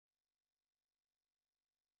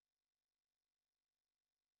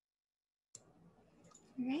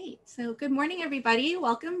All right, so good morning, everybody.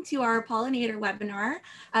 Welcome to our Pollinator Webinar.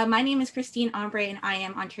 My name is Christine Ambre, and I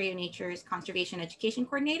am Ontario Nature's Conservation Education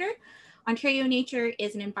Coordinator. Ontario Nature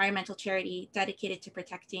is an environmental charity dedicated to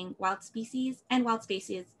protecting wild species and wild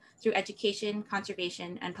spaces through education,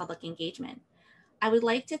 conservation, and public engagement. I would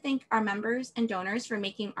like to thank our members and donors for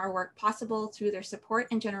making our work possible through their support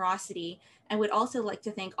and generosity, and would also like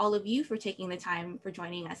to thank all of you for taking the time for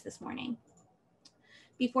joining us this morning.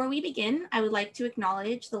 Before we begin, I would like to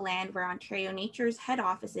acknowledge the land where Ontario Nature's head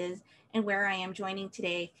office is and where I am joining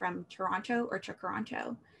today from Toronto or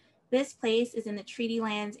Toronto. This place is in the treaty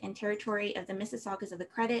lands and territory of the Mississaugas of the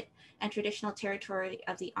Credit and traditional territory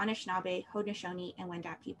of the Anishinaabe, Haudenosaunee, and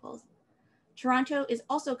Wendat peoples. Toronto is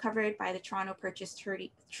also covered by the Toronto Purchase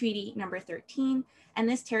Treaty number 13, and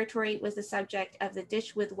this territory was the subject of the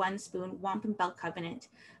Dish with One Spoon Wampum Belt Covenant,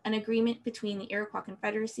 an agreement between the Iroquois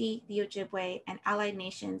Confederacy, the Ojibwe, and allied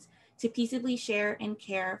nations to peaceably share and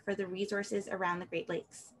care for the resources around the Great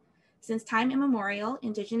Lakes. Since time immemorial,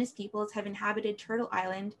 Indigenous peoples have inhabited Turtle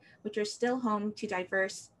Island, which are still home to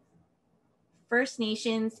diverse First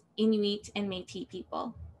Nations, Inuit, and Métis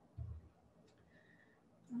people.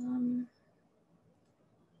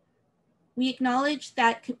 We acknowledge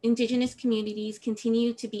that Indigenous communities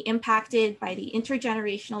continue to be impacted by the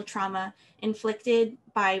intergenerational trauma inflicted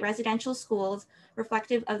by residential schools,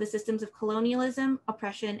 reflective of the systems of colonialism,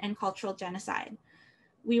 oppression, and cultural genocide.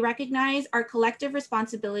 We recognize our collective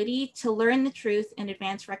responsibility to learn the truth and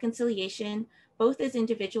advance reconciliation, both as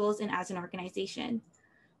individuals and as an organization.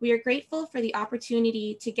 We are grateful for the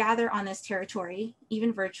opportunity to gather on this territory,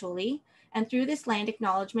 even virtually, and through this land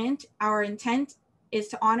acknowledgement, our intent is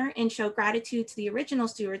to honor and show gratitude to the original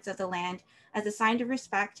stewards of the land as a sign of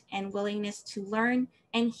respect and willingness to learn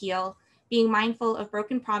and heal, being mindful of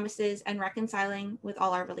broken promises and reconciling with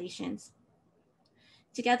all our relations.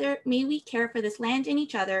 Together, may we care for this land and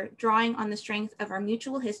each other, drawing on the strength of our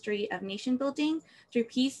mutual history of nation building through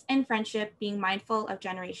peace and friendship, being mindful of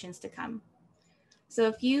generations to come. So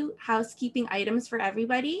a few housekeeping items for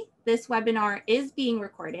everybody. This webinar is being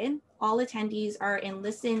recorded. All attendees are in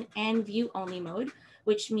listen and view only mode,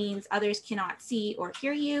 which means others cannot see or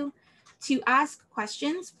hear you. To ask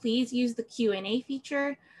questions, please use the Q&A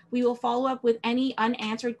feature. We will follow up with any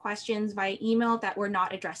unanswered questions via email that were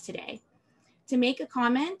not addressed today. To make a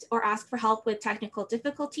comment or ask for help with technical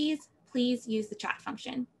difficulties, please use the chat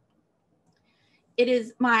function. It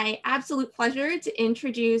is my absolute pleasure to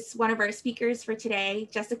introduce one of our speakers for today,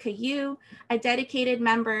 Jessica Yu, a dedicated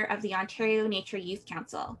member of the Ontario Nature Youth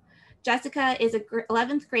Council. Jessica is an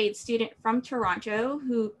 11th grade student from Toronto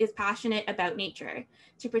who is passionate about nature.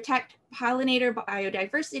 To protect pollinator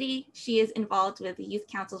biodiversity, she is involved with the Youth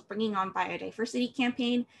Council's Bringing on Biodiversity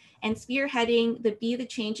campaign and spearheading the Bee the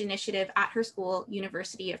Change initiative at her school,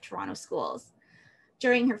 University of Toronto Schools.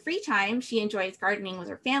 During her free time, she enjoys gardening with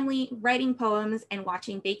her family, writing poems, and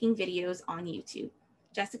watching baking videos on YouTube.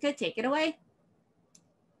 Jessica, take it away.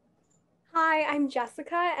 Hi, I'm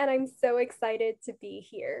Jessica, and I'm so excited to be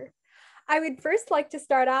here. I would first like to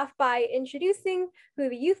start off by introducing who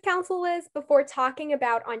the Youth Council is before talking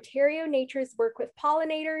about Ontario Nature's work with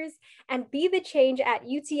pollinators and Bee the Change at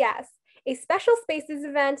UTS, a special spaces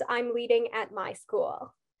event I'm leading at my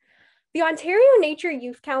school. The Ontario Nature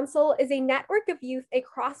Youth Council is a network of youth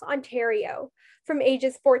across Ontario from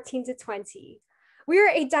ages 14 to 20. We are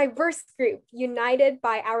a diverse group united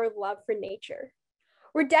by our love for nature.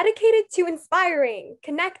 We're dedicated to inspiring,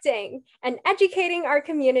 connecting, and educating our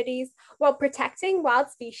communities while protecting wild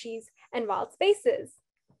species and wild spaces.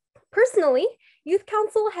 Personally, Youth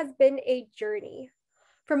Council has been a journey.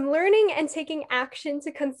 From learning and taking action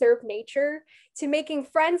to conserve nature, to making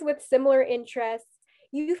friends with similar interests,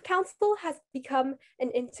 Youth Council has become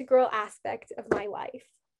an integral aspect of my life.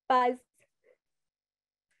 Buzz.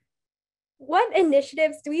 What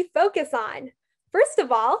initiatives do we focus on? First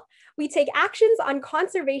of all, we take actions on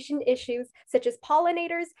conservation issues such as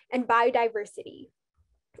pollinators and biodiversity.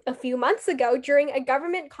 A few months ago, during a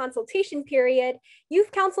government consultation period,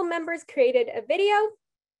 Youth Council members created a video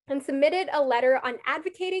and submitted a letter on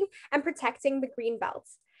advocating and protecting the Greenbelt.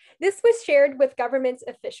 This was shared with government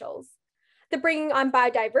officials. The Bringing on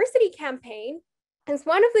Biodiversity campaign is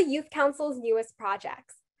one of the Youth Council's newest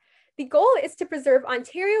projects. The goal is to preserve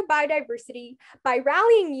Ontario biodiversity by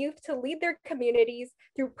rallying youth to lead their communities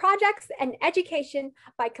through projects and education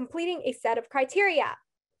by completing a set of criteria.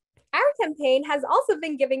 Our campaign has also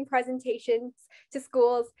been giving presentations to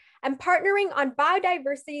schools and partnering on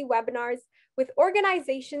biodiversity webinars with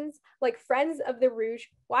organizations like Friends of the Rouge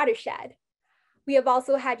Watershed. We have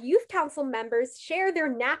also had Youth Council members share their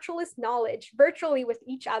naturalist knowledge virtually with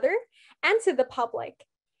each other and to the public.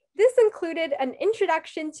 This included an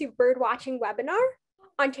introduction to birdwatching webinar,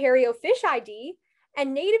 Ontario Fish ID,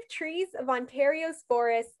 and Native Trees of Ontario's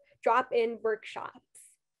Forests drop-in workshops.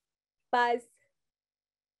 Buzz.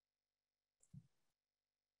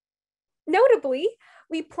 Notably,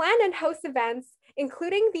 we plan and host events,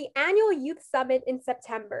 including the annual Youth Summit in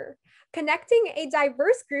September, connecting a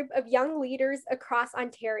diverse group of young leaders across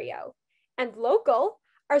Ontario, and local,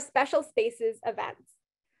 our Special Spaces events.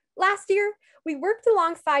 Last year, we worked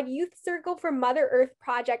alongside Youth Circle for Mother Earth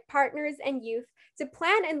project partners and youth to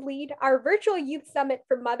plan and lead our virtual Youth Summit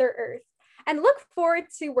for Mother Earth, and look forward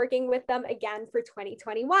to working with them again for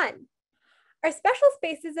 2021. Our Special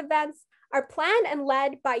Spaces events are planned and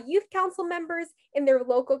led by Youth Council members in their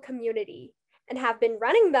local community and have been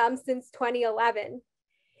running them since 2011.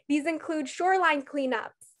 These include shoreline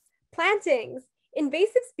cleanups, plantings,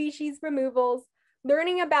 invasive species removals,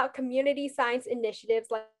 learning about community science initiatives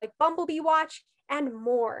like Bumblebee Watch, and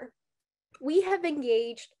more. We have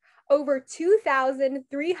engaged over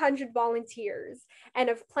 2,300 volunteers and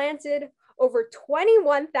have planted over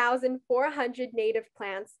 21,400 native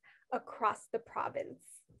plants across the province.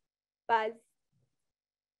 Buzz.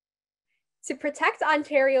 To protect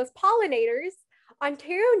Ontario's pollinators,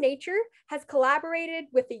 Ontario Nature has collaborated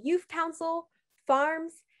with the Youth Council,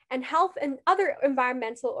 farms, and health and other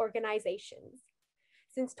environmental organizations.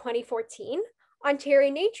 Since 2014,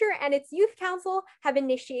 Ontario Nature and its Youth Council have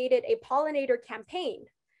initiated a pollinator campaign.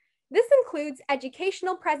 This includes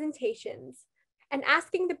educational presentations and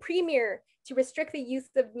asking the Premier to restrict the use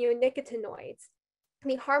of neonicotinoids,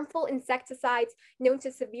 the harmful insecticides known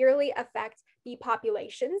to severely affect bee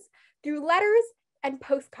populations, through letters and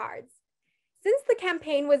postcards. Since the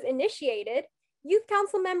campaign was initiated, Youth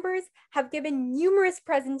Council members have given numerous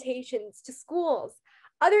presentations to schools,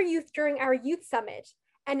 other youth during our Youth Summit,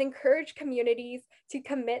 and encourage communities to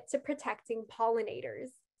commit to protecting pollinators.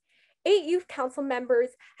 8 Youth Council members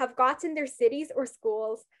have gotten their cities or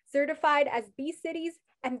schools certified as Bee Cities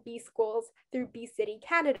and Bee Schools through Bee City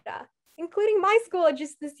Canada, including my school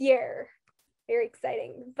just this year. Very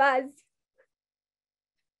exciting. Buzz.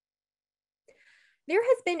 There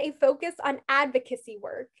has been a focus on advocacy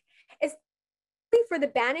work, especially for the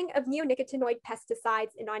banning of neonicotinoid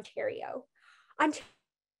pesticides in Ontario. Ontario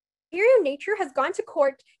Nature has gone to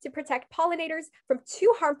court to protect pollinators from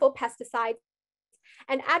 2 harmful pesticides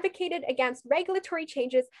and advocated against regulatory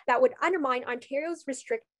changes that would undermine Ontario's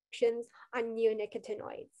restrictions on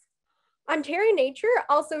neonicotinoids. Ontario Nature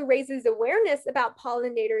also raises awareness about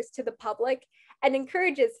pollinators to the public and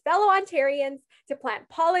encourages fellow Ontarians to plant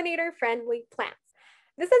pollinator-friendly plants.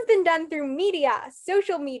 This has been done through media,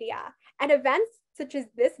 social media, and events such as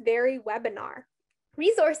this very webinar.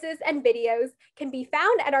 Resources and videos can be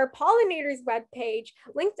found at our Pollinators webpage,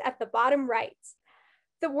 linked at the bottom right.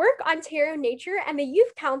 The work Ontario Nature and the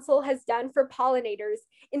Youth Council has done for pollinators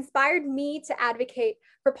inspired me to advocate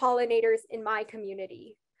for pollinators in my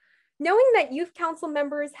community. Knowing that Youth Council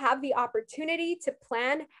members have the opportunity to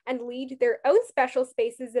plan and lead their own Special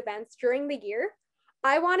Spaces events during the year,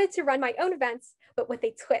 I wanted to run my own events, but with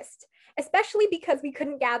a twist, especially because we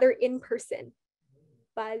couldn't gather in person.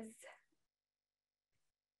 Buzz.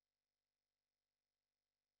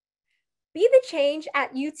 Be the Change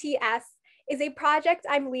at UTS is a project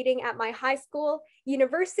I'm leading at my high school,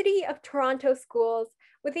 University of Toronto Schools,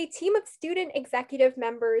 with a team of student executive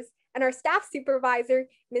members and our staff supervisor,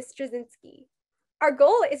 Ms. Straczynski. Our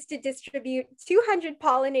goal is to distribute 200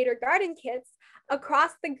 pollinator garden kits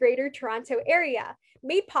across the Greater Toronto Area,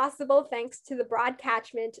 made possible thanks to the broad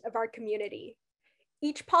catchment of our community.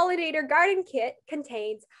 Each pollinator garden kit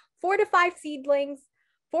contains 4 to 5 seedlings,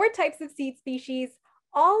 4 types of seed species,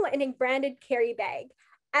 all in a branded carry bag,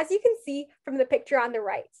 as you can see from the picture on the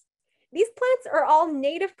right. These plants are all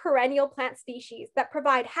native perennial plant species that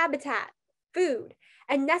provide habitat, food,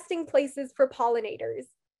 and nesting places for pollinators.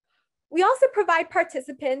 We also provide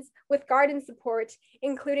participants with garden support,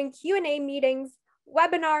 including Q&A meetings,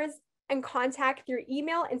 webinars, and contact through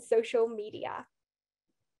email and social media.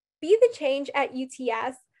 Be the Change at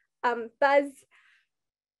UTS, Buzz.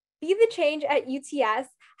 Be the Change at UTS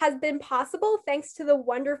has been possible thanks to the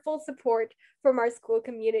wonderful support from our school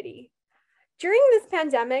community. During this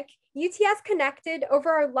pandemic, UTS connected over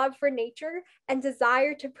our love for nature and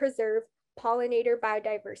desire to preserve pollinator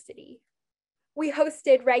biodiversity. We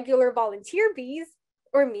hosted regular volunteer bees,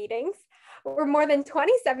 or meetings, where more than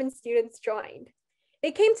 27 students joined.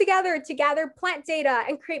 They came together to gather plant data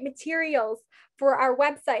and create materials for our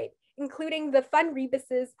website, including the fun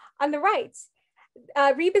rebuses on the right.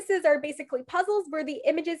 Rebuses are basically puzzles where the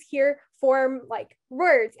images here form like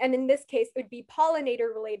words, and in this case, it would be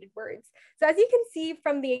pollinator related words. So as you can see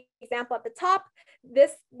from the example at the top,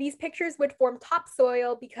 these pictures would form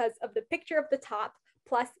topsoil because of the picture of the top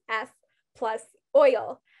plus S plus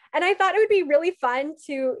oil. And I thought it would be really fun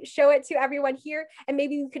to show it to everyone here, and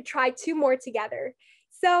maybe we could try 2 more together.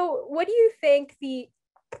 So what do you think the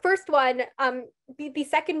first one, the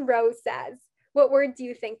second row says? What word do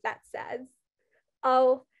you think that says?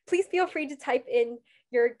 Oh, please feel free to type in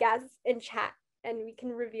your guess in chat and we can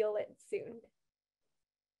reveal it soon.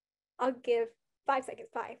 I'll give 5 seconds.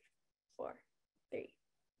 5, 4, 3,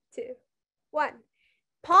 2, 1.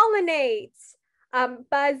 Pollinate.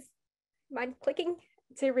 Buzz, mind clicking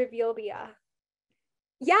to reveal the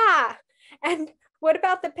yeah. And what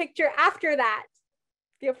about the picture after that?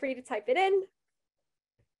 Feel free to type it in.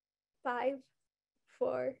 5,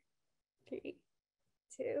 4, 3,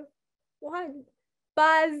 2, 1.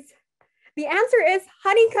 Buzz. The answer is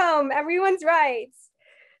honeycomb. Everyone's right.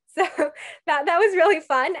 So that was really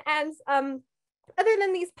fun. And other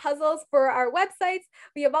than these puzzles for our websites,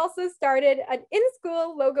 we have also started an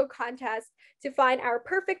in-school logo contest to find our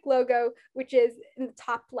perfect logo, which is in the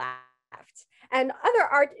top left. And other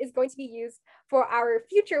art is going to be used for our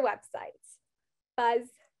future websites. Buzz.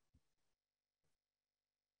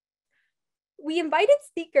 We invited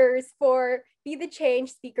speakers for Be the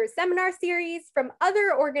Change Speaker Seminar Series from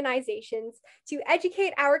other organizations to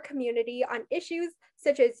educate our community on issues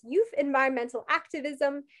such as youth environmental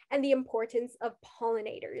activism and the importance of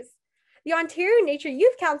pollinators. The Ontario Nature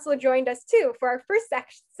Youth Council joined us too for our first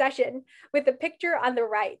session with the picture on the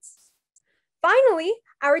right. Finally,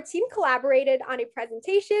 our team collaborated on a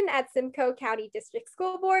presentation at Simcoe County District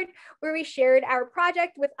School Board, where we shared our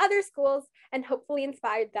project with other schools and hopefully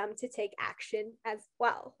inspired them to take action as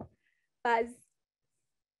well. Buzz.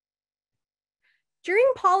 During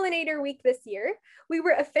Pollinator Week this year, we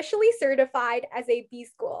were officially certified as a bee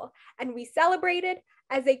school, and we celebrated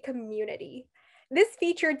as a community. This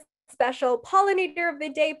featured special Pollinator of the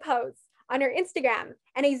Day posts on our Instagram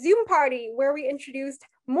and a Zoom party where we introduced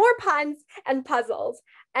more puns and puzzles.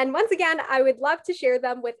 And once again, I would love to share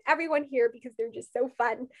them with everyone here because they're just so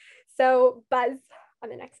fun. So Buzz on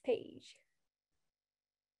the next page.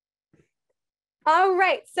 All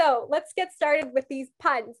right, so let's get started with these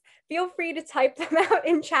puns. Feel free to type them out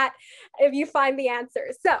in chat if you find the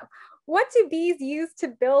answer. So what do bees use to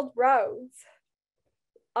build roads?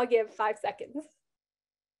 I'll give 5 seconds.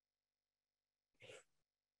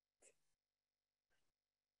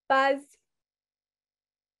 Buzz.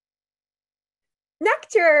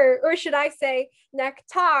 Nectar, or should I say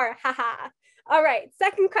nectar, haha. All right,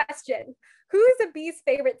 second question. Who is a bee's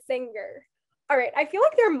favorite singer? All right, I feel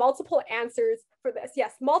like there are multiple answers for this.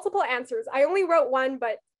 Yes, multiple answers. I only wrote one,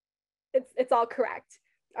 but it's all correct.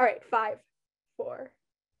 All right, 5, 4,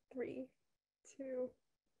 3, 2,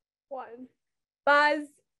 1. Buzz.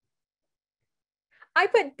 I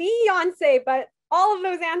put Beyonce, but all of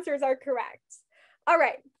those answers are correct. All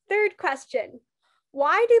right, third question.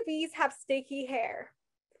 Why do bees have sticky hair?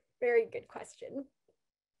 Very good question.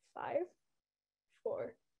 5,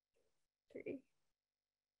 4, 3,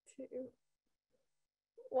 2,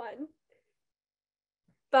 1.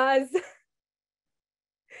 Buzz.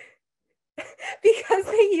 Because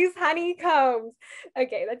they use honeycombs.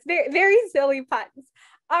 Okay, that's very, very silly puns.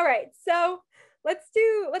 All right, so let's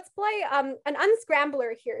play an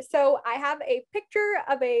unscrambler here. So I have a picture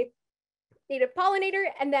of a native pollinator,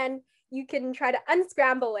 and then you can try to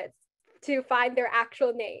unscramble it to find their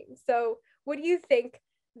actual name. So what do you think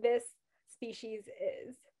this species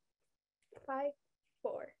is? 5,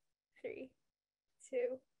 4, 3, 2,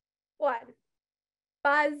 1.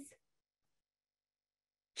 Buzz.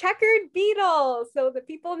 Checkered beetle. So the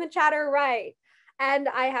people in the chat are right. And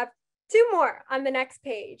I have 2 more on the next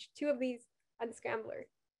page, 2 of these unscramblers.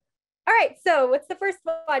 All right, so what's the first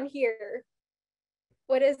one here?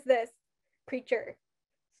 What is this creature?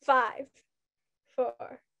 5, 4,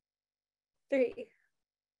 3,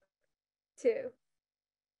 2,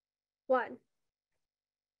 1.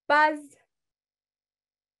 Buzz.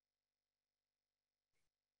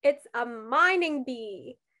 It's a mining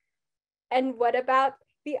bee. And what about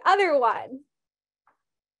the other one?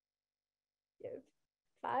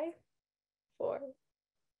 5, 4,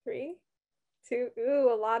 3, 2.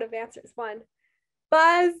 Ooh, a lot of answers. 1.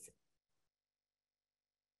 Buzz.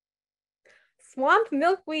 Swamp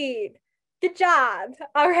milkweed. Good job.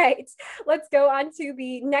 All right, let's go on to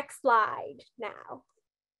the next slide now.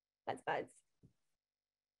 That's Buzz.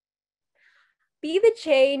 Be the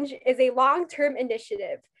Change is a long-term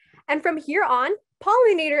initiative, And from here on,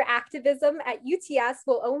 pollinator activism at UTS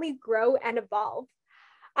will only grow and evolve.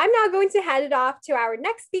 I'm now going to hand it off to our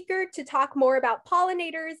next speaker to talk more about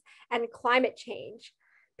pollinators and climate change.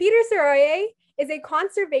 Peter Soroye is a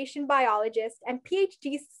conservation biologist and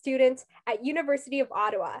PhD student at University of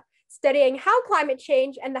Ottawa, studying how climate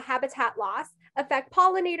change and the habitat loss affect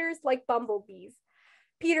pollinators like bumblebees.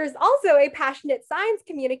 Peter is also a passionate science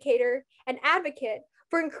communicator and advocate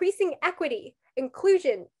for increasing equity,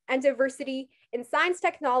 inclusion, and diversity in science,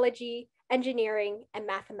 technology, engineering, and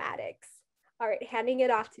mathematics. All right, handing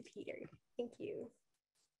it off to Peter. Thank you.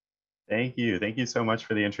 Thank you. Thank you so much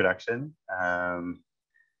for the introduction.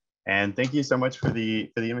 And thank you so much for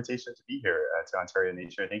the invitation to be here to Ontario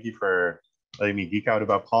Nature. Thank you for letting me geek out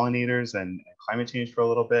about pollinators and climate change for a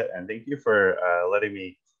little bit. And thank you for letting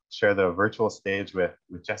me share the virtual stage with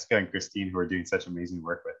Jessica and Christine, who are doing such amazing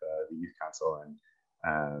work with the Youth Council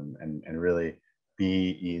and really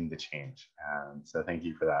being the change. So thank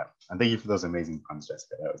you for that. And thank you for those amazing puns,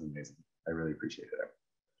 Jessica. That was amazing. I really appreciated it.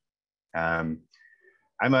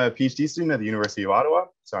 I'm a PhD student at the University of Ottawa.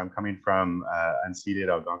 So I'm coming from unceded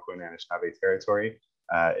Algonquin and Anishinaabe territory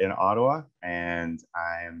in Ottawa. And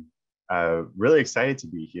I'm really excited to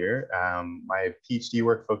be here. My PhD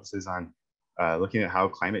work focuses on looking at how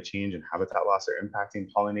climate change and habitat loss are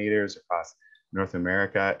impacting pollinators across North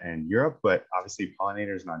America and Europe. But obviously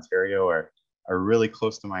pollinators in Ontario are really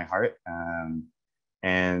close to my heart.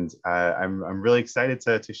 And I'm really excited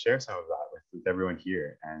to share some of that with everyone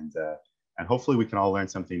here. And hopefully we can all learn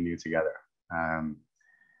something new together.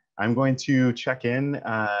 I'm going to check in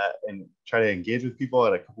and try to engage with people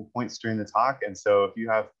at a couple points during the talk. And so if you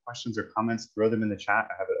have questions or comments, throw them in the chat.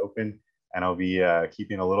 I have it open and I'll be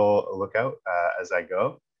keeping a little lookout as I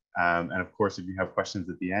go. And of course, if you have questions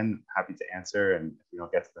at the end, happy to answer. And if we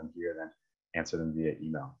don't get to them here, then answer them via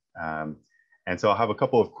email. And so I'll have a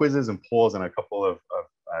couple of quizzes and polls and a couple of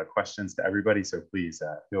questions to everybody. So please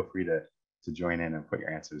feel free to join in and put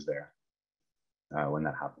your answers there when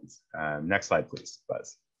that happens. Next slide, please,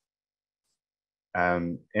 Buzz.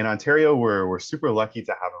 In Ontario, we're super lucky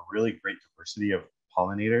to have a really great diversity of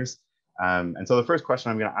pollinators. And so the first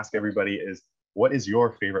question I'm going to ask everybody is, what is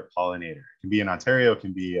your favorite pollinator? It can be in Ontario, it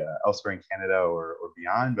can be elsewhere in Canada or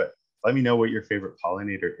beyond, but let me know what your favorite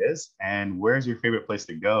pollinator is and where's your favorite place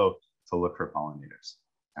to go to look for pollinators.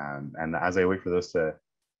 And as I wait for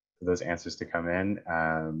those answers to come in,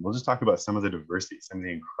 we'll just talk about some of the diversity, some of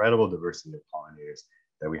the incredible diversity of pollinators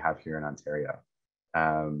that we have here in Ontario.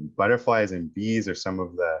 Butterflies and bees are some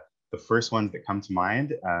of the first ones that come to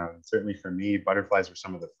mind. Certainly for me, butterflies were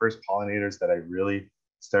some of the first pollinators that I really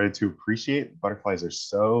started to appreciate. Butterflies are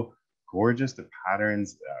so gorgeous. The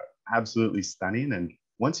patterns are absolutely stunning. And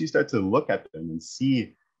once you start to look at them and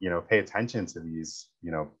see, pay attention to these,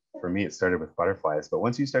 for me, it started with butterflies. But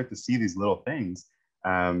once you start to see these little things,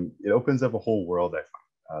 it opens up a whole world, I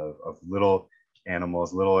find, of little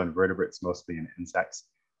animals, little invertebrates, mostly, and insects.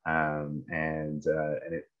 And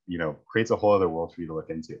it, creates a whole other world for you to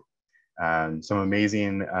look into. Some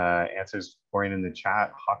amazing answers pouring in the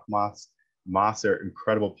chat. Hawk moths. Moths are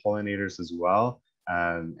incredible pollinators as well.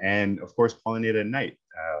 And of course, pollinate at night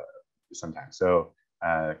sometimes. So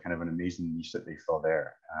kind of an amazing niche that they fill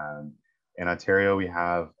there. In Ontario, we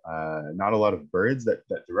have not a lot of birds that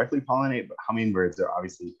directly pollinate, but hummingbirds are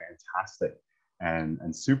obviously fantastic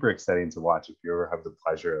and super exciting to watch if you ever have the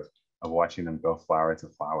pleasure of watching them go flower to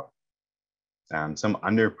flower. Some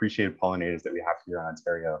underappreciated pollinators that we have here in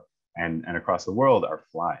Ontario and across the world are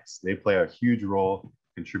flies. They play a huge role,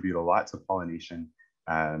 contribute a lot to pollination.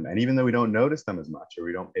 And even though we don't notice them as much or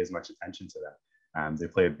we don't pay as much attention to them, they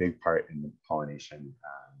play a big part in the pollination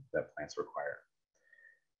that plants require.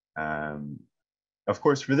 Of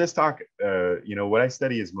course, for this talk, what I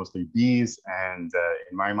study is mostly bees, and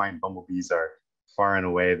in my mind, bumblebees are far and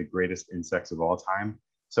away the greatest insects of all time.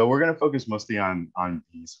 So we're going to focus mostly on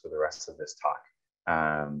bees for the rest of this talk.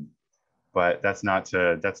 But that's not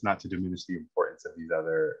to diminish the importance of these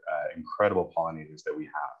other incredible pollinators that we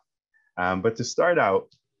have. But to start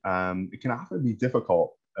out, it can often be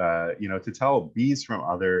difficult, to tell bees from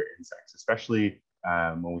other insects, especially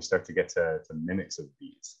when we start to get to mimics of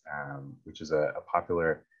bees, which is a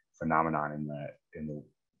popular phenomenon in the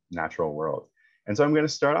natural world. And so I'm going to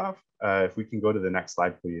start off, if we can go to the next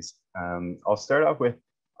slide, please. I'll start off with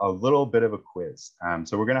a little bit of a quiz.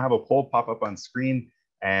 So we're going to have a poll pop up on screen.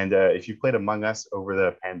 And if you played Among Us over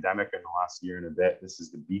the pandemic in the last year and a bit, this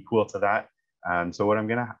is the Be Cool to that. So what I'm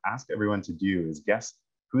going to ask everyone to do is guess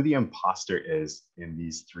who the imposter is in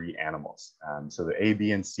these three animals. So the A,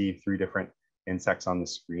 B, and C, three different insects on the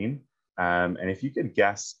screen. And if you could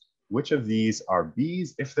guess which of these are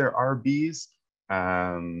bees, if there are bees,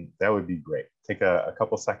 that would be great. Take a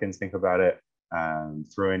couple seconds, think about it,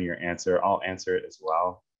 throw in your answer. I'll answer it as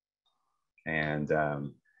well. And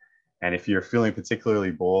if you're feeling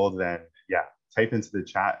particularly bold, then yeah, type into the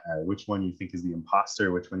chat which one you think is the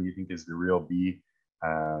imposter, which one you think is the real bee,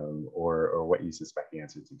 or what you suspect the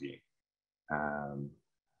answer to be.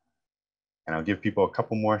 And I'll give people a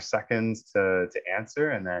couple more seconds to answer,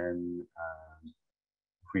 and then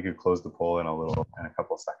if we could close the poll in a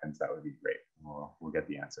couple seconds, that would be great. We'll get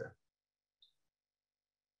the answer.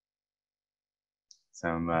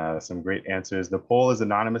 Some great answers. The poll is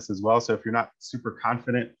anonymous as well, so if you're not super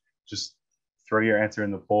confident, just throw your answer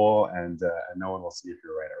in the poll, and no one will see if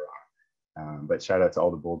you're right or wrong. But shout out to all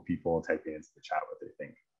the bold people typing into the chat what they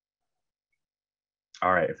think.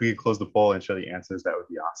 All right, if we could close the poll and show the answers, that would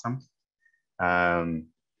be awesome.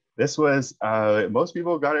 This was, most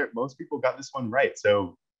people got it. Most people got this one right.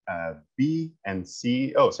 So B and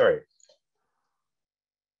C, oh, sorry.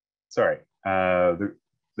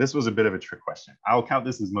 This was a bit of a trick question. I'll count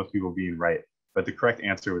this as most people being right, but the correct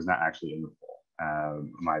answer was not actually in the poll.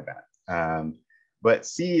 My bad. But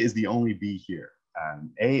C is the only bee here.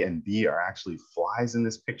 A and B are actually flies in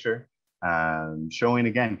this picture, showing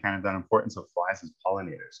again kind of the importance of flies as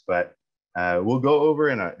pollinators. But we'll go over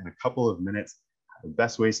in a couple of minutes the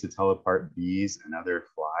best ways to tell apart bees and other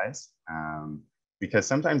flies, because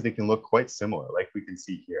sometimes they can look quite similar, like we can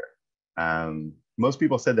see here. Most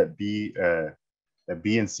people said that B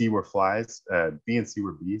and C were flies, B and C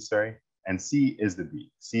were bees, sorry, and C is the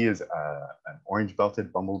bee. C is an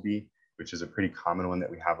orange-belted bumblebee, which is a pretty common one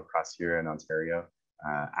that we have across here in Ontario.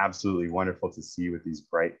 Absolutely wonderful to see with these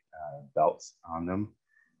bright belts on them.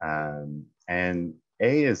 And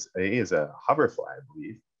A is a hoverfly, I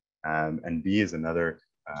believe, and B is another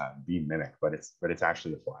bee mimic, but it's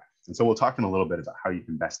actually a fly. And so we'll talk in a little bit about how you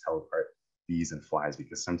can best tell apart bees and flies,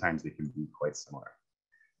 because sometimes they can be quite similar.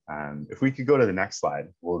 If we could go to the next slide,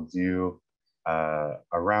 we'll do a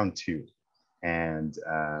round two. And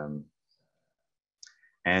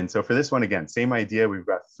so for this one, again, same idea. We've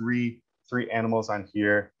got three animals on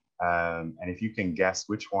here. And if you can guess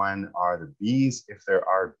which one are the bees, if there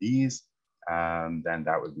are bees, then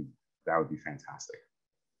that would be fantastic.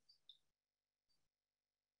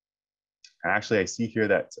 And actually, I see here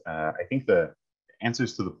that I think the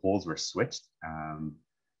answers to the polls were switched.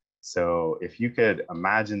 So if you could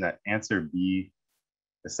imagine that answer B,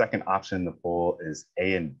 the second option in the poll is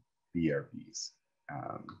A and B are bees.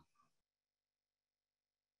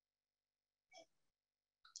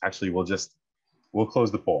 Actually, we'll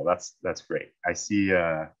close the poll. That's great. I see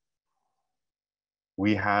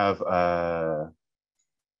we have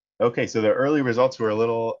okay. So the early results were a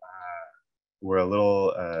little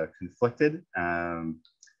conflicted, and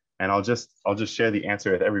I'll just share the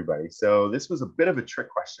answer with everybody. So this was a bit of a trick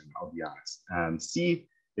question, I'll be honest. C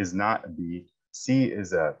is not a bee. C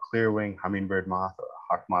is a clear-wing hummingbird moth, or a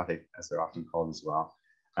hawk moth, as they're often called as well.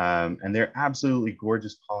 And they're absolutely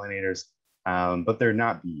gorgeous pollinators, but they're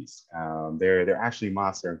not bees. They're actually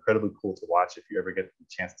moths. They're incredibly cool to watch if you ever get the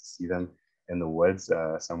chance to see them in the woods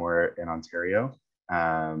somewhere in Ontario.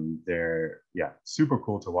 They're, yeah, super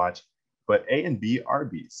cool to watch. But A and B are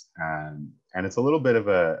bees. And it's a little bit of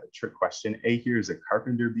a trick question. A here is a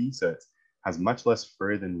carpenter bee, so it has much less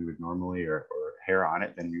fur than we would normally, or hair on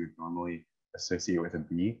it than we would normally associate with a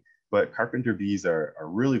bee. But carpenter bees are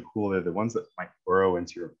really cool. They're the ones that might burrow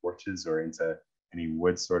into your porches or into any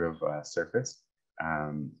wood sort of surface.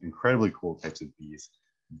 Incredibly cool types of bees.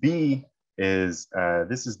 B is,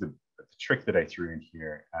 this is the trick that I threw in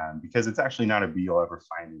here, because it's actually not a bee you'll ever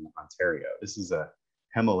find in Ontario. This is a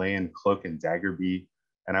Himalayan cloak and dagger bee,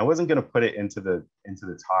 and I wasn't going to put it into the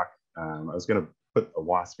talk. I was going to put a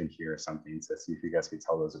wasp in here or something to see if you guys could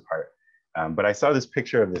tell those apart. But I saw this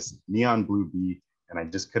picture of this neon blue bee, and I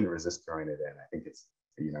just couldn't resist throwing it in. I think it's,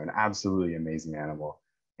 you know, an absolutely amazing animal,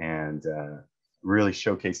 and really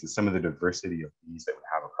showcases some of the diversity of bees that we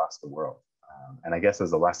have across the world. And I guess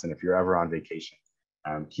as a lesson, if you're ever on vacation,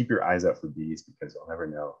 keep your eyes out for bees, because you'll never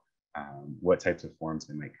know what types of forms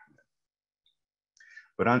they might come in.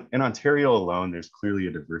 But in Ontario alone, there's clearly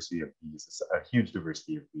a diversity of bees, a huge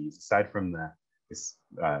diversity of bees. Aside from this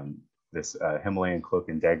Himalayan cloak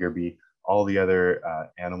and dagger bee, all the other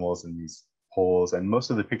animals in these polls, and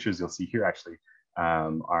most of the pictures you'll see here actually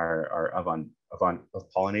are of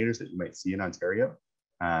pollinators that you might see in Ontario.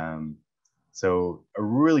 So a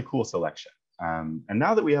really cool selection. And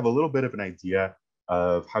now that we have a little bit of an idea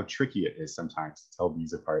of how tricky it is sometimes to tell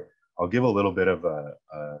bees apart, I'll give a little bit of a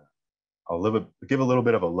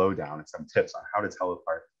lowdown and some tips on how to tell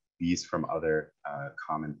apart bees from other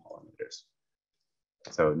common pollinators.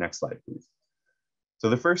 So next slide, please. So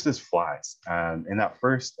the first is flies. In that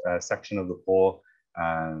first section of the poll,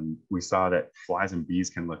 we saw that flies and bees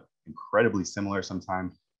can look incredibly similar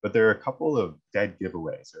sometimes, but there are a couple of dead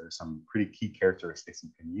giveaways. There are some pretty key characteristics you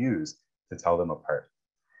can use to tell them apart.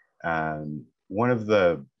 One of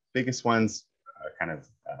the biggest ones,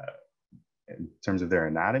 in terms of their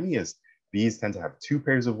anatomy, is bees tend to have 2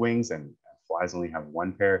 pairs of wings and flies only have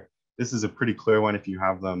 1 pair. This is a pretty clear one if you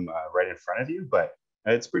have them right in front of you, but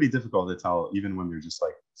it's pretty difficult to tell even when they're just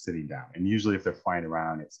like sitting down. And usually if they're flying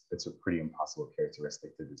around, it's a pretty impossible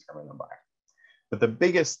characteristic to determine them by. But the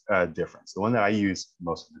biggest difference, the one that I use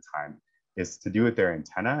most of the time, is to do with their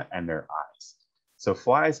antenna and their eyes. So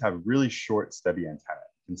flies have really short, stubby antennae.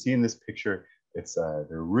 You can see in this picture,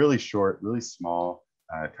 they're really short, really small,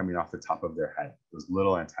 coming off the top of their head, those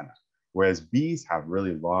little antennae. Whereas bees have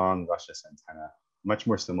really long, luscious antennae, much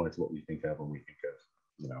more similar to what we think of when we think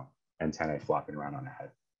of, antennae flopping around on a head.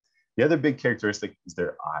 The other big characteristic is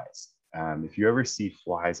their eyes. If you ever see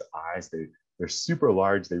flies' eyes, they're super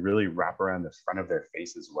large. They really wrap around the front of their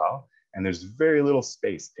face as well. And there's very little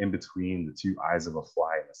space in between the 2 eyes of a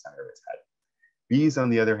fly in the center of its head. Bees, on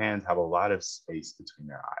the other hand, have a lot of space between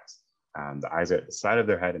their eyes. The eyes are at the side of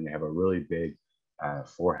their head, and they have a really big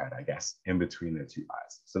forehead, I guess, in between their 2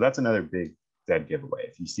 eyes. So that's another big dead giveaway.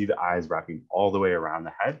 If you see the eyes wrapping all the way around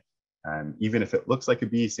the head, even if it looks like a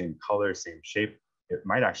bee, same color, same shape, it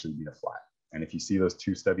might actually be a fly. And if you see those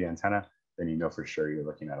 2 stubby antennae, then you know for sure you're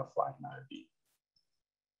looking at a fly, not a bee.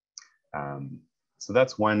 So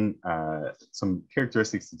that's some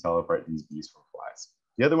characteristics to tell apart these bees from flies.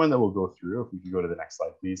 The other one that we'll go through, if we can go to the next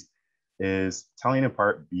slide, please, is telling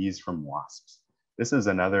apart bees from wasps. This is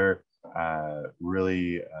another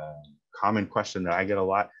really common question that I get a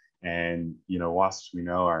lot. And, wasps, we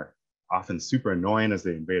know, are often super annoying as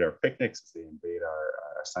they invade our picnics, as they invade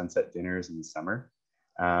our sunset dinners in the summer.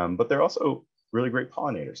 But they're also really great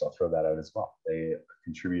pollinators. I'll throw that out as well. They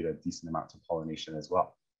contribute a decent amount to pollination as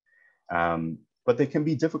well. But they can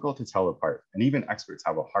be difficult to tell apart. And even experts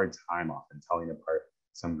have a hard time often telling apart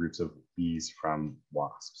some groups of bees from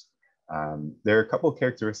wasps. There are a couple of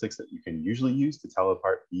characteristics that you can usually use to tell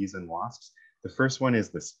apart bees and wasps. The first one is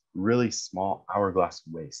this really small hourglass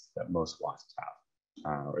waist that most wasps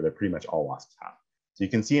have, or that pretty much all wasps have. So you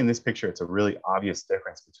can see in this picture, it's a really obvious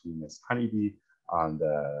difference between this honeybee on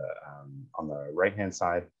the right-hand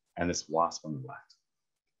side and this wasp on the left.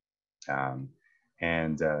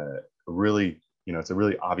 Really, it's a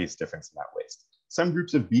really obvious difference in that waist. Some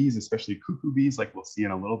groups of bees, especially cuckoo bees, like we'll see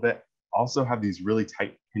in a little bit, also have these really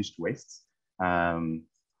tight pinched waists.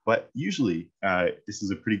 But usually, this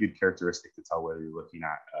is a pretty good characteristic to tell whether you're looking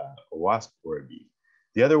at a wasp or a bee.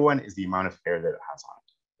 The other one is the amount of hair that it has on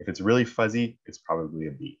it. If it's really fuzzy, it's probably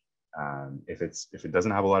a bee. If it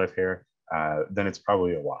doesn't have a lot of hair, then it's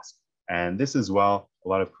probably a wasp. And this as well, a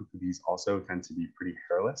lot of cuckoo bees also tend to be pretty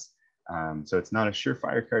hairless. So it's not a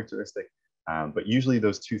surefire characteristic, but usually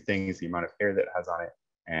those 2 things, the amount of hair that it has on it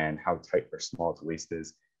and how tight or small its waist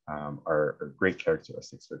is, are great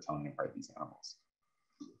characteristics for telling apart these animals.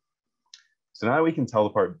 So now we can tell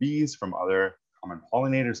apart bees from other common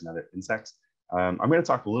pollinators and other insects. I'm going to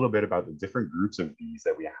talk a little bit about the different groups of bees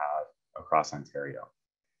that we have across Ontario,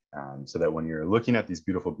 so that when you're looking at these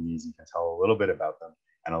beautiful bees, you can tell a little bit about them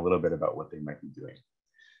and a little bit about what they might be doing.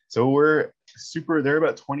 So there are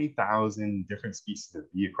about 20,000 different species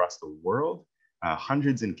of bee across the world,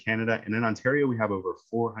 hundreds in Canada, and in Ontario, we have over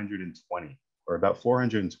 420, or about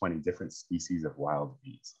 420 different species of wild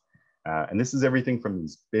bees. And this is everything from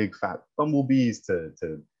these big fat bumblebees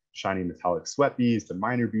to shiny metallic sweat bees to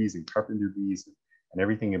minor bees and carpenter bees and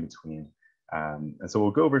everything in between. And so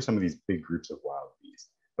we'll go over some of these big groups of wild bees.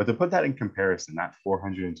 But to put that in comparison, that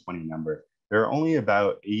 420 number, there are only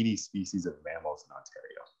about 80 species of mammals in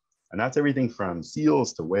Ontario. And that's everything from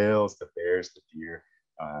seals to whales to bears to deer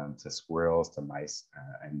to squirrels to mice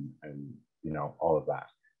and all of that.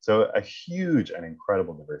 So a huge and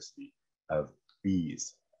incredible diversity of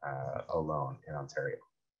bees alone in Ontario.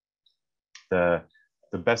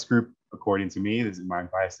 The best group, according to me, this is my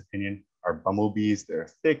biased opinion, are bumblebees. They're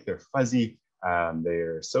thick, they're fuzzy,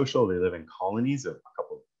 they're social, they live in colonies of a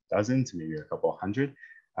couple dozen to maybe a couple hundred.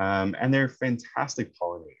 And they're fantastic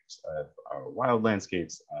pollinators of our wild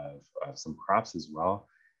landscapes, of some crops as well.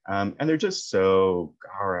 And they're just so,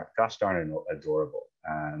 gosh darn adorable.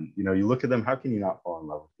 You look at them, how can you not fall in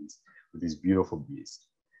love with these beautiful bees?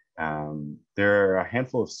 There are a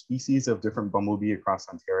handful of species of different bumblebee across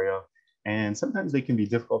Ontario, and sometimes they can be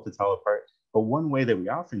difficult to tell apart. But one way that we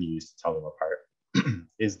often use to tell them apart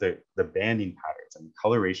is the banding patterns and the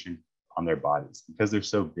coloration on their bodies. Because they're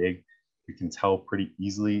so big, you can tell pretty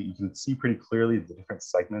easily, you can see pretty clearly the different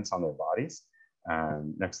segments on their bodies.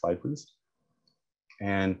 Next slide, please.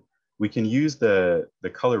 And we can use the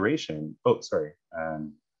coloration. Oh, sorry,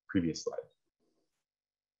 previous slide.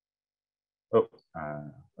 Oh,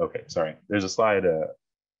 okay, sorry. There's a slide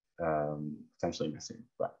potentially missing,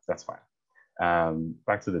 but that's fine.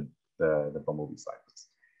 Back to the bumblebee slide, please.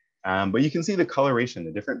 But you can see the coloration,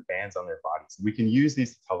 the different bands on their bodies. We can use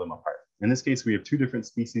these to tell them apart. In this case, we have two different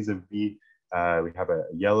species of bee. We have a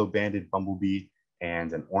yellow banded bumblebee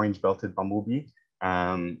and an orange belted bumblebee.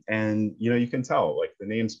 And you can tell, like, the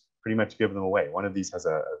names pretty much give them away. One of these has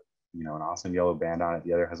an awesome yellow band on it.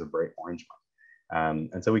 The other has a bright orange one.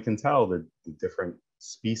 And so we can tell the different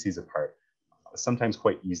species apart, sometimes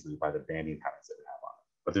quite easily by the banding patterns that we have on it.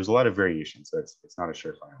 But there's a lot of variation, so it's not a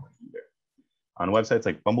surefire way either. On websites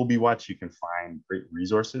like Bumblebee Watch, you can find great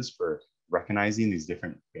resources for recognizing these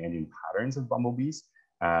different banding patterns of bumblebees.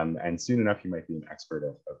 And soon enough, you might be an expert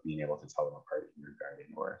of being able to tell them apart in your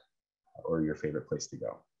garden or your favorite place to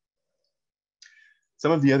go.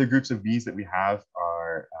 Some of the other groups of bees that we have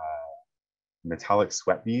are metallic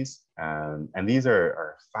sweat bees. And these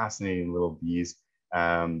are fascinating little bees.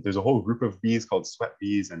 There's a whole group of bees called sweat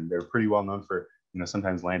bees, and they're pretty well known for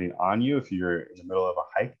sometimes landing on you if you're in the middle of a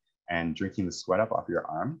hike and drinking the sweat up off your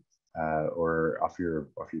arm or off your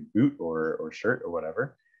boot or shirt or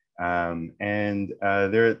whatever.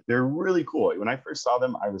 They're really cool. When I first saw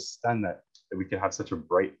them, I was stunned that we could have such a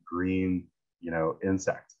bright green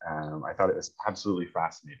insect. I thought it was absolutely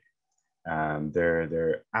fascinating.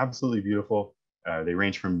 They're absolutely beautiful. They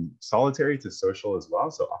range from solitary to social as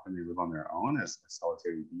well. So often they live on their own as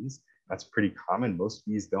solitary bees. That's pretty common. Most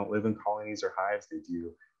bees don't live in colonies or hives. They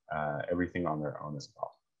do everything on their own as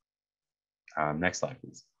well. Next slide,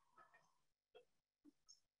 please.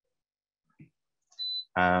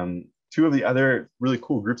 Two of the other really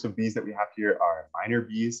cool groups of bees that we have here are miner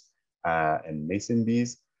bees and mason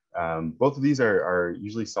bees. Both of these are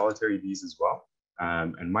usually solitary bees as well.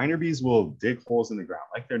 And miner bees will dig holes in the ground,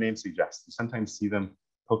 like their name suggests. You sometimes see them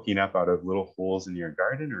poking up out of little holes in your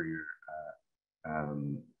garden or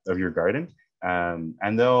your garden,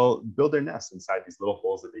 and they'll build their nests inside these little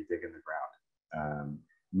holes that they dig in the ground.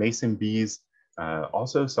 Mason bees,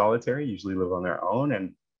 also solitary, usually live on their own.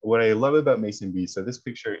 And what I love about mason bees, so this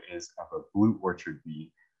picture is of a blue orchard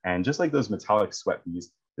bee. And just like those metallic sweat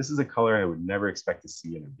bees, this is a color I would never expect to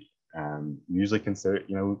see in a bee. Usually consider,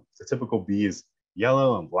 the typical bee is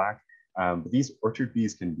yellow and black, but these orchard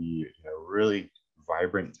bees can be really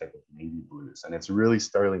vibrant type of navy blues. And it's really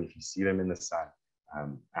startling if you see them in the sun.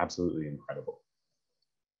 Absolutely incredible.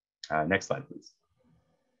 Next slide, please.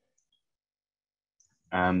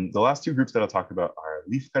 The last two groups that I'll talk about are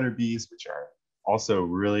leafcutter bees, which are also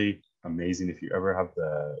really amazing. If you ever have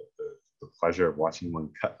the pleasure of watching one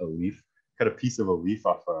cut a piece of a leaf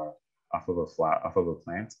off of a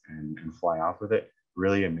plant and fly off with it,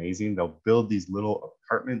 really amazing. They'll build these little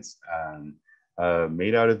apartments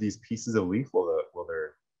made out of these pieces of leaf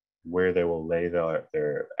where they will lay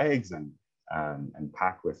their eggs and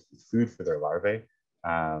pack with food for their larvae.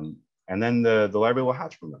 And then the larvae will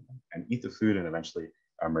hatch from them and eat the food and eventually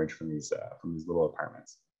emerge from these little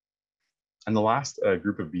apartments. And the last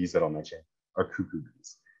group of bees that I'll mention are cuckoo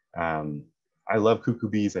bees. I love cuckoo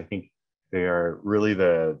bees. I think they are really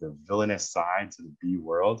the villainous side to the bee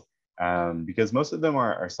world because most of them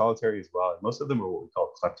are solitary as well. And most of them are what we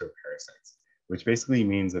call kleptoparasites, which basically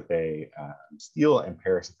means that they steal and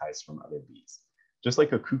parasitize from other bees. Just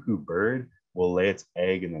like a cuckoo bird will lay its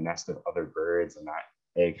egg in the nest of other birds, and that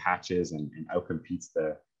egg hatches and outcompetes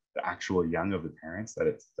the actual young of the parents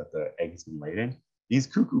that the egg has been laid in. These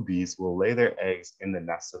cuckoo bees will lay their eggs in the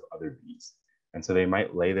nests of other bees. And so they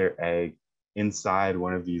might lay their egg inside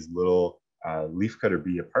one of these little leafcutter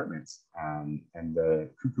bee apartments. And the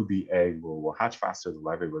cuckoo bee egg will hatch faster, the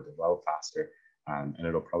larvae will develop faster, and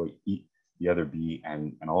it'll probably eat the other bee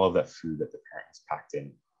and all of that food that the parent has packed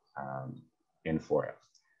in for it.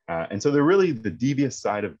 And so they're really the devious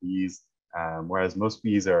side of bees, whereas most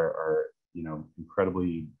bees are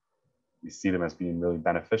incredibly, we see them as being really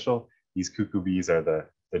beneficial. These cuckoo bees are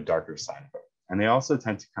the darker side of it. And they also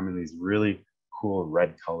tend to come in these really cool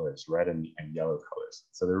red colors, red and yellow colors.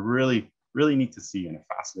 So they're really, really neat to see and a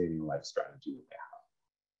fascinating life strategy that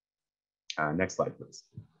they have. Next slide, please.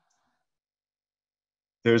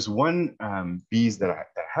 There's one bees that I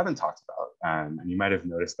haven't talked about, and you might have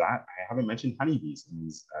noticed that I haven't mentioned honeybees in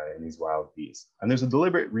these wild bees. And there's a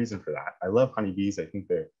deliberate reason for that. I love honeybees. I think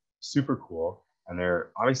they're super cool, and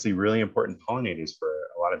they're obviously really important pollinators for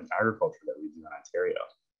a lot of the agriculture that we do in Ontario.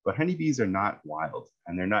 But honeybees are not wild,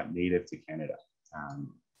 and they're not native to Canada.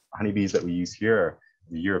 Honeybees that we use here are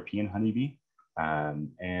the European honeybee,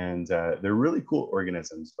 and they're really cool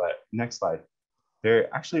organisms. But next slide.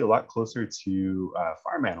 they're actually a lot closer to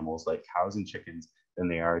farm animals like cows and chickens than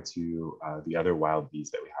they are to the other wild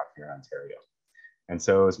bees that we have here in Ontario. And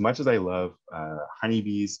so as much as I love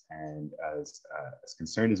honeybees, and as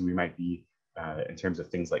concerned as we might be in terms of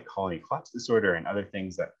things like colony collapse disorder and other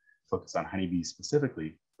things that focus on honeybees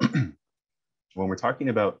specifically, when we're talking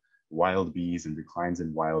about wild bees and declines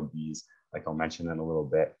in wild bees, like I'll mention in a little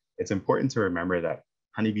bit, it's important to remember that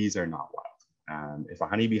honeybees are not wild. If a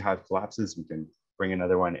honeybee hive collapses, we can bring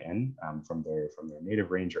another one in from their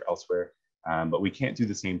native range or elsewhere, but we can't do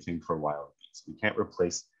the same thing for wild bees. We can't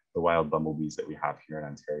replace the wild bumblebees that we have here in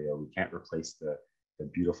Ontario. We can't replace the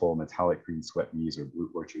beautiful metallic green sweat bees or blue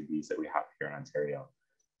orchard bees that we have here in Ontario.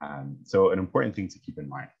 So an important thing to keep in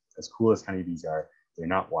mind, as cool as honeybees are, they're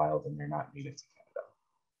not wild and they're not native to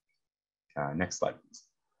Canada. Next slide, please.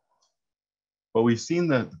 Well, we've seen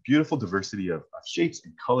the beautiful diversity of shapes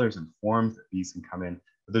and colors and forms that bees can come in,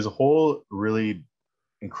 but there's a whole really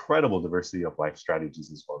incredible diversity of life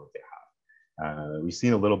strategies as well that they have. We've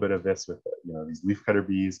seen a little bit of this with these leafcutter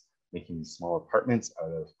bees making these small apartments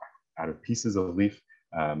out of pieces of leaf,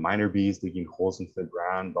 miner bees digging holes into the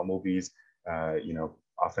ground, bumblebees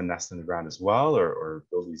often nest in the ground as well, or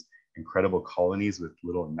build these incredible colonies with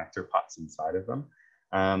little nectar pots inside of them.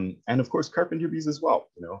 And of course, carpenter bees as well.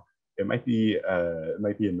 It might be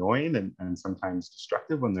annoying and sometimes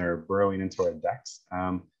destructive when they're burrowing into our decks,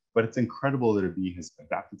 but it's incredible that a bee has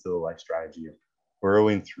adapted to the life strategy of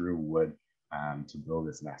burrowing through wood to build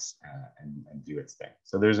its nest and do its thing.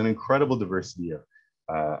 So there's an incredible diversity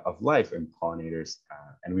of life in pollinators,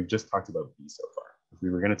 and we've just talked about bees so far. If we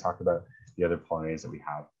were going to talk about the other pollinators that we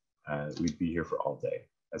have, we'd be here for all day,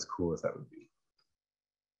 as cool as that would be.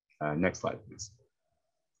 Next slide, please.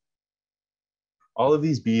 All of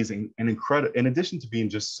these bees, in addition to being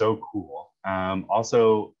just so cool,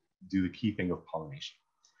 also do the key thing of pollination.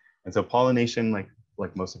 And so pollination,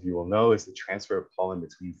 like most of you will know, is the transfer of pollen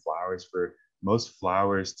between flowers. For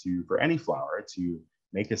any flower to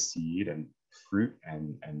make a seed and fruit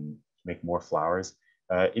and make more flowers,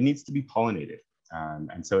 it needs to be pollinated.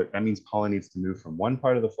 And so that means pollen needs to move from one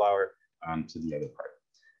part of the flower to the other part.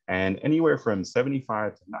 And anywhere from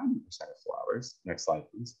 75 to 90% of flowers, next slide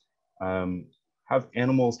please, have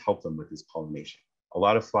animals help them with this pollination. A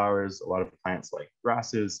lot of flowers, a lot of plants like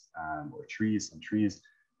grasses or trees, some trees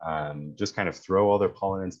just kind of throw all their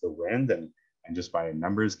pollen into the wind, and just by a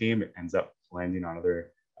numbers game, it ends up landing on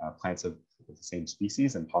other plants of the same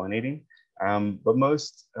species and pollinating. But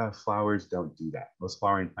most flowers don't do that. Most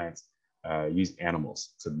flowering plants use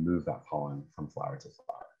animals to move that pollen from flower to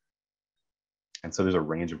flower. And so there's a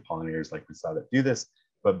range of pollinators like we saw that do this,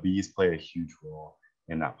 but bees play a huge role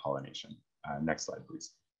in that pollination. Next slide,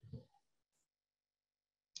 please.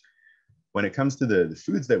 When it comes to the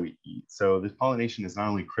foods that we eat, so this pollination is not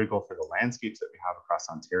only critical for the landscapes that we have across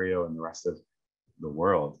Ontario and the rest of the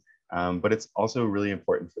world, but it's also really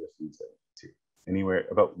important for the foods that we eat too.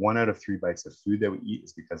 About 1 out of 3 bites of food that we eat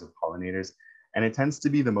is because of pollinators, and it tends to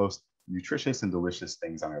be the most nutritious and delicious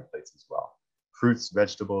things on our plates as well. Fruits,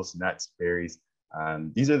 vegetables, nuts, berries,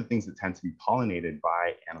 these are the things that tend to be pollinated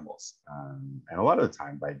by animals, and a lot of the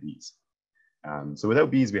time by bees. So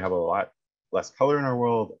without bees, we have a lot less color in our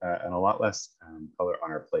world and a lot less color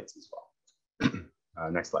on our plates as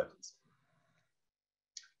well. Next slide, please.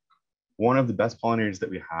 One of the best pollinators that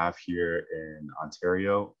we have here in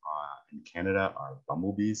Ontario, in Canada, are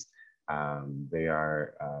bumblebees. They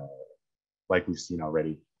are, like we've seen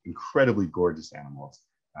already, incredibly gorgeous animals.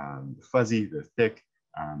 Fuzzy, they're thick.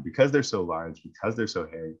 Because they're so large, because they're so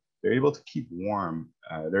hairy, they're able to keep warm.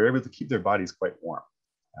 They're able to keep their bodies quite warm.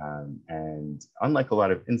 And unlike a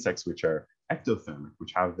lot of insects, which are ectothermic,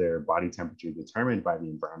 which have their body temperature determined by the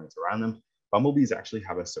environment around them, bumblebees actually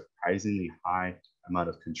have a surprisingly high amount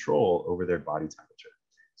of control over their body temperature.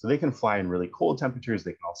 So they can fly in really cold temperatures.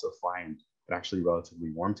 They can also fly in actually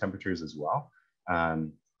relatively warm temperatures as well.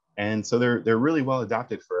 And so they're really well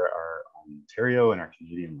adapted for our Ontario and our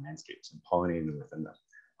Canadian landscapes and pollinating within them.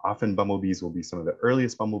 Often bumblebees will be some of the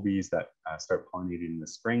earliest bumblebees that start pollinating in the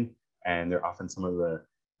spring, and they're often some of the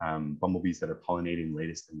bumblebees that are pollinating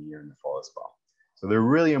latest in the year in the fall as well. So they're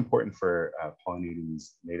really important for pollinating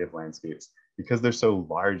these native landscapes. Because they're so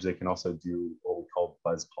large, they can also do what we call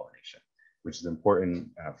buzz pollination, which is important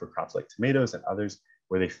for crops like tomatoes and others,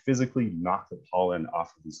 where they physically knock the pollen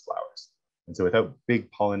off of these flowers. And so without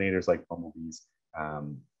big pollinators like bumblebees,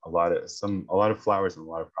 a lot of flowers and a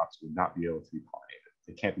lot of crops would not be able to be pollinated.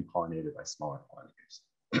 They can't be pollinated by smaller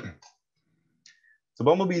pollinators. So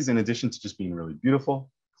bumblebees, in addition to just being really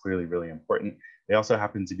beautiful, clearly really important, they also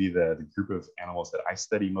happen to be the group of animals that I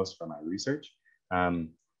study most for my research.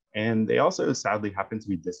 And they also sadly happen to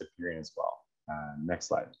be disappearing as well. Next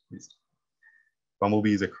slide, please.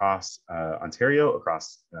 Bumblebees across Ontario,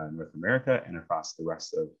 across North America, and across the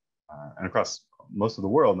rest of, and across most of the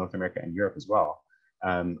world, North America and Europe as well,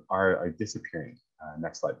 are disappearing.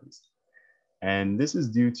 Next slide, please. And this is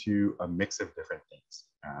due to a mix of different things.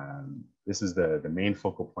 This is the main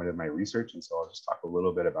focal point of my research, and so I'll just talk a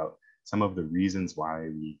little bit about some of the reasons why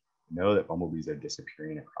we know that bumblebees are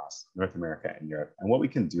disappearing across North America and Europe, and what we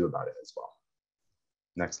can do about it as well.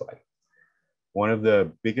 Next slide. One of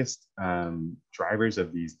the biggest drivers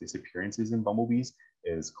of these disappearances in bumblebees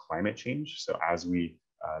is climate change. So as we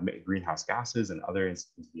emit greenhouse gases and others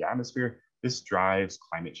into the atmosphere, this drives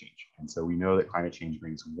climate change. And so we know that climate change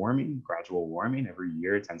brings warming, gradual warming. Every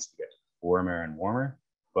year it tends to get warmer and warmer.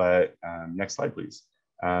 But next slide, please.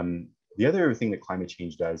 The other thing that climate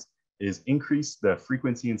change does is increase the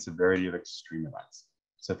frequency and severity of extreme events.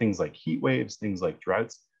 So things like heat waves, things like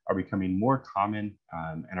droughts are becoming more common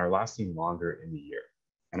and are lasting longer in the year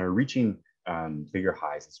and are reaching bigger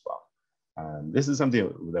highs as well. This is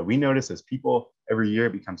something that we notice as people. Every year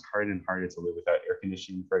it becomes harder and harder to live without air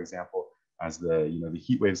conditioning, for example, as the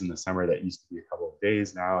heat waves in the summer that used to be a couple of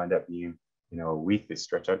days now end up being a week. They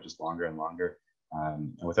stretch out just longer and longer.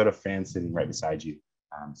 And without a fan sitting right beside you,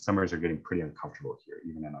 summers are getting pretty uncomfortable here,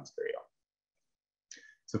 even in Ontario.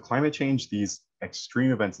 So climate change, these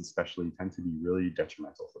extreme events especially, tend to be really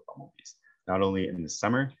detrimental for bumblebees, not only in the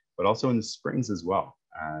summer, but also in the springs as well.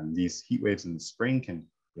 These heat waves in the spring can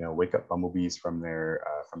wake up bumblebees from their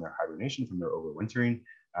hibernation, from their overwintering,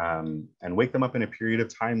 and wake them up in a period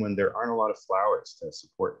of time when there aren't a lot of flowers to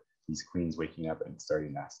support these queens waking up and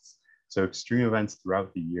starting nests. So extreme events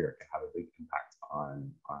throughout the year can have a big impact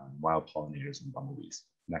on wild pollinators and bumblebees.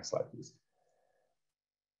 Next slide, please.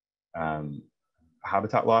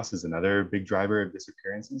 Habitat loss is another big driver of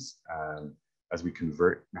disappearances. As we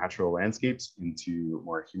convert natural landscapes into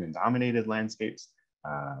more human-dominated landscapes,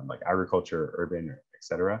 like agriculture, urban,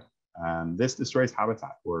 etc., this destroys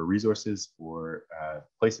habitat or resources or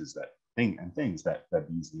places things that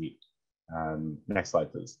bees need. Next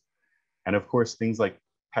slide, please. And of course, things like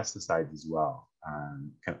pesticides as well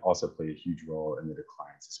can also play a huge role in the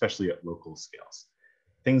declines, especially at local scales.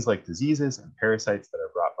 Things like diseases and parasites that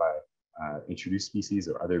are brought by introduced species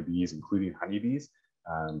or other bees, including honeybees,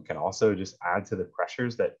 can also just add to the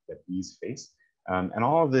pressures that bees face. And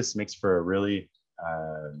all of this makes for a really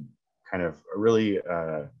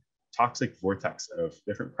toxic vortex of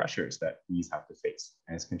different pressures that bees have to face.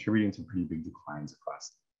 And it's contributing to pretty big declines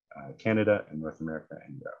across Canada and North America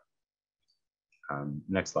and Europe.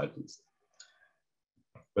 Next slide, please.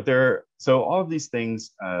 So all of these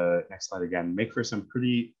things, next slide again, make for some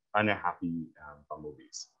pretty unhappy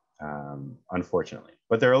bumblebees, unfortunately.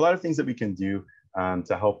 But there are a lot of things that we can do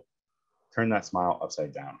to help turn that smile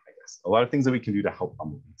upside down, I guess. A lot of things that we can do to help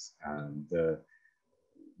bumblebees.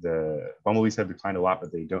 The bumblebees have declined a lot,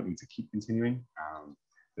 but they don't need to keep continuing.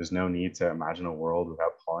 There's no need to imagine a world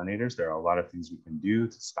without pollinators. There are a lot of things we can do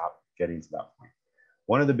to stop getting to that point.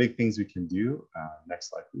 One of the big things we can do, next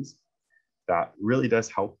slide, please, that really does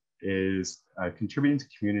help is contributing to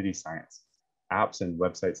community science. Apps and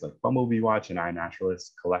websites like Bumblebee Watch and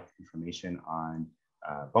iNaturalist collect information on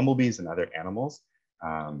bumblebees and other animals.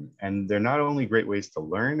 And they're not only great ways to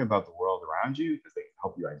learn about the world around you, because they can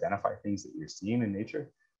help you identify things that you're seeing in nature,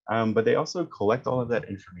 but they also collect all of that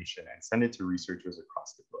information and send it to researchers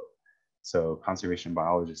across the globe. So conservation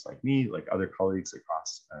biologists like me, like other colleagues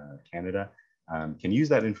across Canada, can use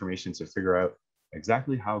that information to figure out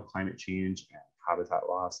exactly how climate change and habitat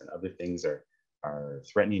loss and other things are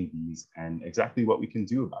threatening bees, and exactly what we can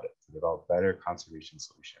do about it to develop better conservation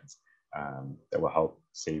solutions that will help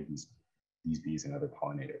save these bees and other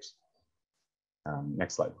pollinators.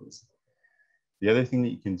 Next slide, please. The other thing that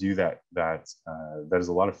you can do that is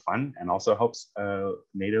a lot of fun and also helps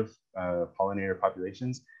native pollinator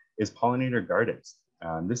populations is pollinator gardens.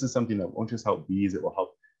 This is something that won't just help bees, it will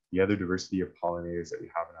help the other diversity of pollinators that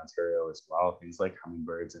we have in Ontario as well, things like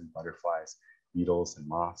hummingbirds and butterflies, beetles and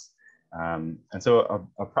moths. And so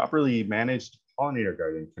a properly managed pollinator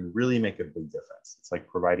garden can really make a big difference. It's like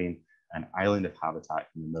providing an island of habitat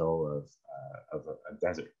in the middle of a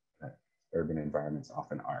desert that urban environments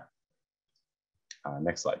often are.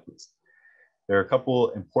 Next slide, please. There are a couple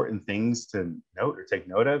important things to note or take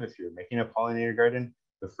note of if you're making a pollinator garden.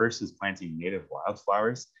 The first is planting native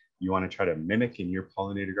wildflowers. You want to try to mimic in your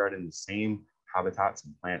pollinator garden the same habitats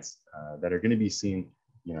and plants that are going to be seen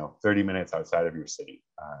 30 minutes outside of your city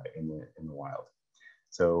in the wild.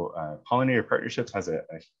 So Pollinator Partnerships has a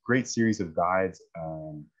great series of guides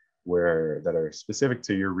that are specific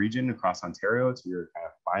to your region across Ontario, to your kind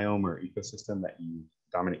of biome or ecosystem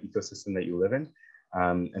dominant ecosystem that you live in.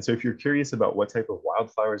 And so if you're curious about what type of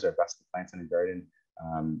wildflowers are best to plant in a garden,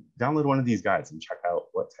 download one of these guides and check out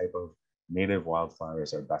what type of native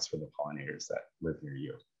wildflowers are best for the pollinators that live near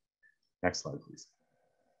you. Next slide, please.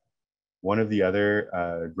 One of the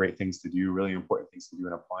other great things to do, really important things to do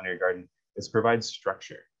in a pollinator garden, is provide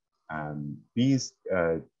structure. Bees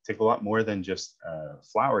take a lot more than just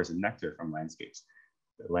flowers and nectar from landscapes.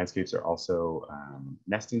 The landscapes are also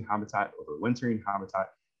nesting habitat, overwintering habitat,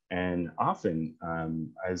 and often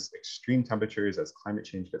as extreme temperatures, as climate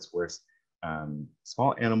change gets worse,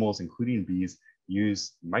 small animals, including bees,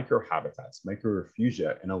 use microhabitats,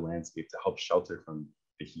 microrefugia in a landscape to help shelter from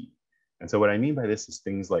the heat. And so what I mean by this is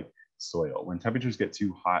things like soil. When temperatures get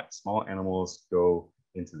too hot, small animals go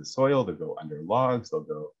into the soil, they'll go under logs, they'll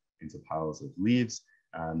go into piles of leaves,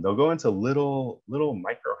 they'll go into little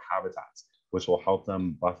microhabitats, which will help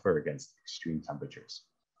them buffer against extreme temperatures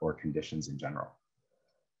or conditions in general.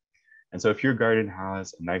 And so if your garden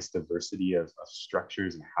has a nice diversity of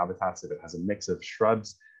structures and habitats, if it has a mix of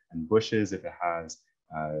shrubs and bushes, if it has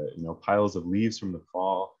piles of leaves from the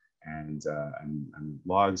fall and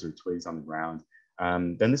logs or twigs on the ground,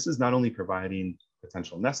 then this is not only providing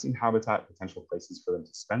potential nesting habitat, potential places for them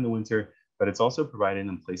to spend the winter, but it's also providing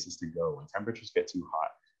them places to go when temperatures get too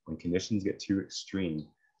hot, when conditions get too extreme.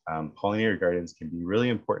 Pollinator gardens can be really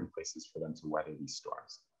important places for them to weather these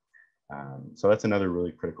storms. So that's another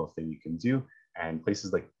really critical thing you can do. And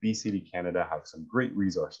places like BC Canada have some great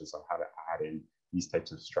resources on how to add in these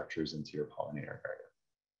types of structures into your pollinator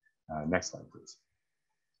garden. Next slide, please.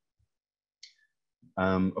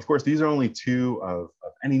 Of course, these are only two of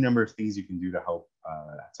any number of things you can do to help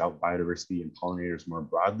biodiversity and pollinators more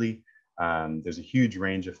broadly. There's a huge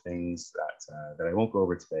range of things that I won't go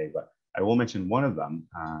over today, but I will mention one of them,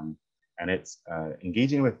 and it's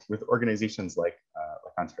engaging with organizations like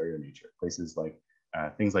Ontario Nature, places like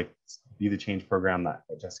things like Bee the Change program that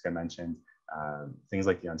Jessica mentioned, things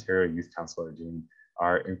like the Ontario Youth Council are doing,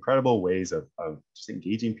 are incredible ways of just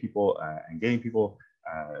engaging people and getting people,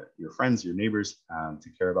 your friends, your neighbors, to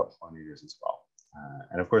care about pollinators as well.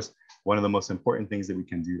 And of course, one of the most important things that we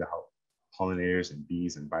can do to help pollinators and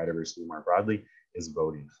bees and biodiversity more broadly is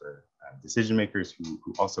voting for decision makers who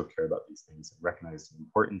also care about these things and recognize the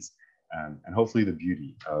importance and hopefully the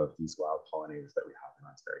beauty of these wild pollinators that we have in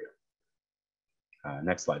Ontario.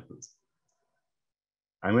 Next slide, please.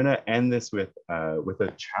 I'm going to end this with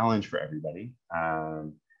a challenge for everybody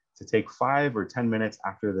to take 5 or 10 minutes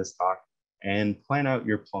after this talk and plan out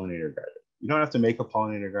your pollinator garden. You don't have to make a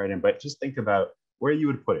pollinator garden, but just think about where you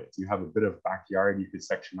would put it. Do you have a bit of backyard you could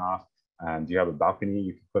section off? Do you have a balcony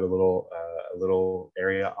you could put a little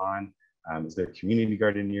area on? Is there a community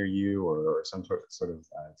garden near you, or some sort of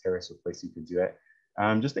terrace or place you could do it?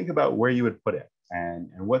 Just think about where you would put it and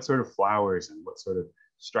what sort of flowers and what sort of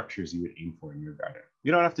structures you would aim for in your garden.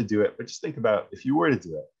 You don't have to do it, but just think about if you were to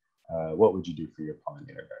do it, what would you do for your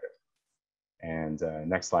pollinator garden? And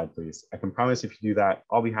next slide, please. I can promise if you do that,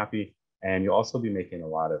 I'll be happy, and you'll also be making a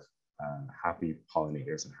lot of happy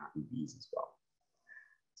pollinators and happy bees as well.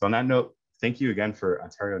 So on that note, thank you again for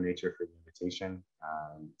Ontario Nature for the invitation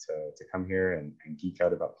to come here and geek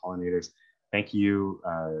out about pollinators. Thank you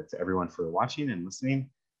to everyone for watching and listening.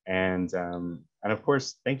 And of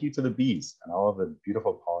course, thank you to the bees and all of the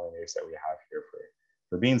beautiful pollinators that we have here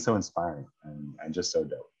for being so inspiring and just so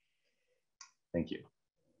dope. Thank you.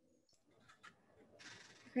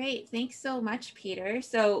 Great, thanks so much, Peter.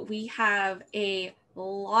 So we have a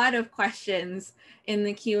lot of questions in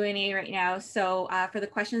the Q&A right now. So for the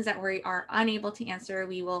questions that we are unable to answer,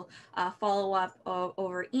 we will follow up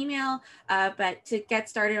over email. But to get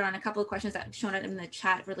started on a couple of questions that shown up in the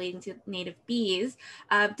chat relating to native bees,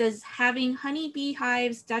 does having honeybee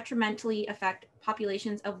hives detrimentally affect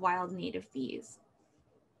populations of wild native bees?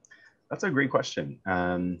 That's a great question.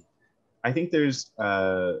 I think there's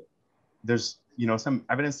some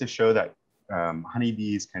evidence to show that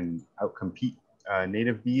honeybees can outcompete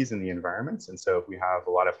native bees in the environments. And so if we have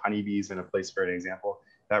a lot of honeybees in a place, for an example,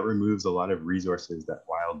 that removes a lot of resources that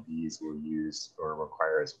wild bees will use or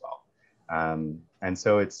require as well. And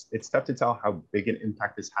so it's tough to tell how big an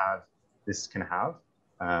impact this can have.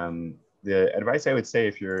 The advice I would say,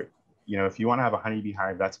 if you want to have a honeybee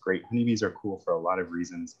hive, that's great. Honeybees are cool for a lot of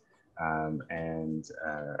reasons. And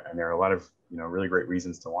there are a lot of really great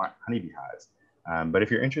reasons to want honeybee hives. But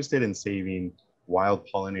if you're interested in saving wild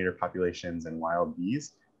pollinator populations and wild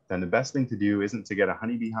bees, then the best thing to do isn't to get a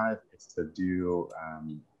honeybee hive, it's to do,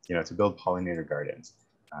 to build pollinator gardens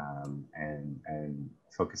and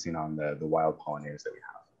focusing on the wild pollinators that we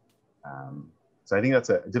have. So I think that's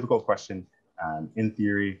a difficult question. In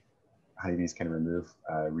theory, honeybees can remove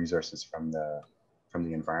resources from the from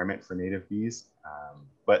the environment for native bees,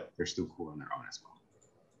 but they're still cool on their own as well.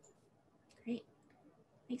 Great,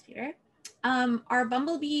 thanks, Peter. Are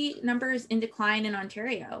bumblebee numbers in decline in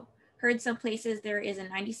Ontario? Heard some places there is a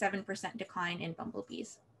 97% decline in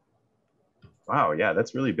bumblebees. Wow, yeah,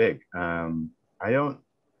 that's really big. I don't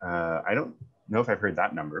know if I've heard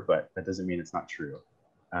that number, but that doesn't mean it's not true.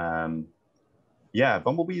 Yeah,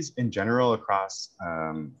 bumblebees in general across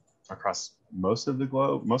most of the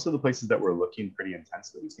globe, most of the places that we're looking pretty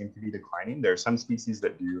intensely seem to be declining. There are some species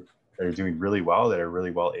that are doing really well, that are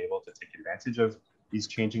really well able to take advantage of these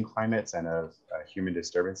changing climates and of human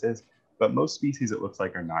disturbances. But most species, it looks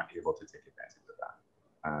like, are not able to take advantage of that.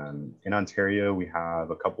 In Ontario, we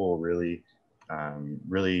have a couple really,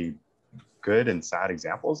 really good and sad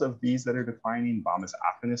examples of bees that are declining. Bombus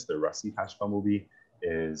affinis, the rusty patch bumblebee,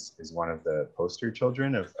 is one of the poster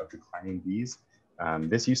children of declining bees.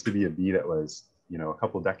 This used to be a bee that was, a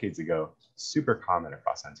couple decades ago, super common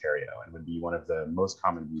across Ontario and would be one of the most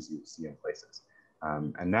common bees you would see in places.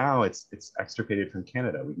 And now it's extirpated from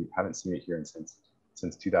Canada. We haven't seen it here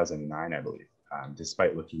since 2009, I believe,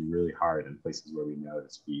 despite looking really hard in places where we know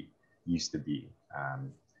this bee used to be.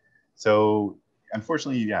 So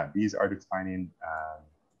unfortunately, yeah, bees are declining.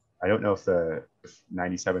 I don't know if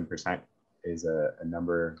 97% is a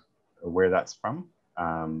number where that's from,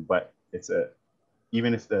 but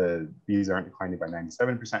even if the bees aren't declining by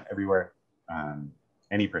 97% everywhere,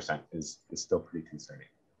 any percent is still pretty concerning.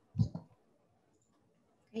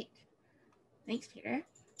 Great, thanks, Peter.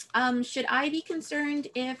 Should I be concerned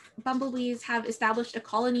if bumblebees have established a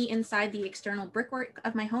colony inside the external brickwork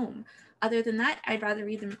of my home? Other than that, I'd rather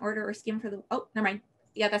read them in order or skim for the, oh, never mind.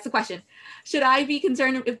 Yeah, that's the question. Should I be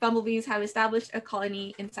concerned if bumblebees have established a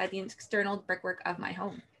colony inside the external brickwork of my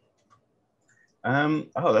home?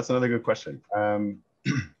 Oh, that's another good question.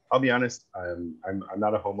 I'll be honest, I'm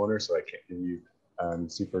not a homeowner, so I can't give you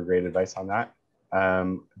super great advice on that.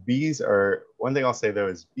 Bees are, one thing I'll say though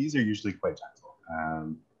is bees are usually quite gentle.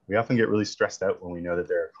 We often get really stressed out when we know that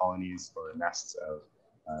there are colonies or nests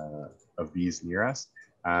of bees near us.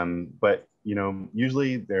 But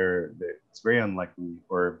usually it's very unlikely,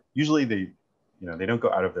 or usually they don't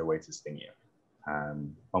go out of their way to sting you.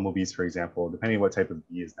 Bumblebees, for example, depending on what type of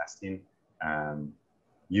bee is nesting,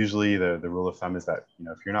 usually the rule of thumb is that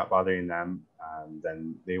if you're not bothering them,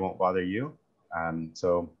 then they won't bother you.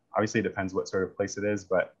 So obviously it depends what sort of place it is,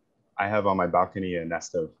 but I have on my balcony a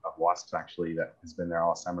nest of wasps actually that has been there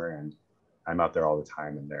all summer, and I'm out there all the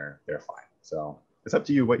time, and they're fine. So it's up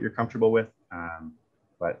to you what you're comfortable with,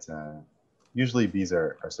 but usually bees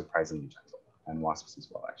are surprisingly gentle, and wasps as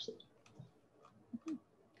well, actually.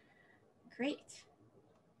 Great,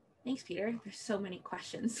 thanks, Peter. There's so many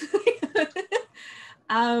questions.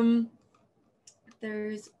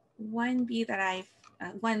 There's one bee that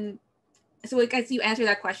so I guess you answered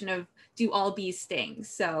that question of, do all bees sting?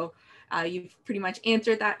 So you've pretty much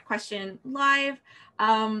answered that question live.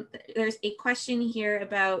 There's a question here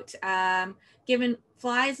about, given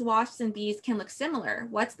flies, wasps, and bees can look similar,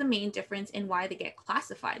 what's the main difference in why they get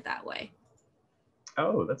classified that way?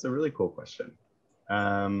 Oh, that's a really cool question.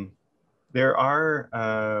 That's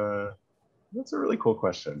a really cool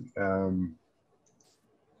question.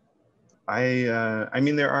 I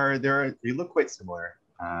mean, they look quite similar.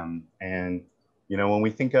 And, when we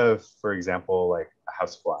think of, for example, like a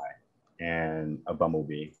housefly and a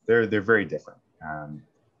bumblebee, they're very different.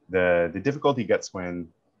 The difficulty gets when,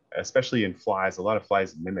 especially in flies, a lot of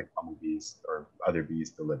flies mimic bumblebees or other bees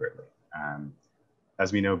deliberately.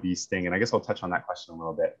 As we know, bees sting, and I guess I'll touch on that question a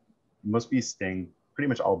little bit. Most bees sting, pretty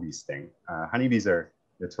much all bees sting. Honeybees are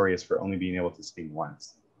notorious for only being able to sting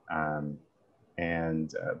once.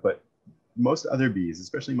 But most other bees,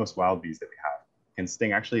 especially most wild bees that we have, can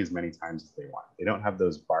sting actually as many times as they want. They don't have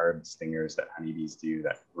those barbed stingers that honeybees do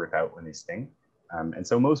that rip out when they sting. And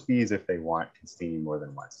so most bees, if they want, can sting you more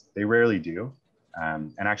than once. They rarely do.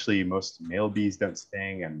 And actually most male bees don't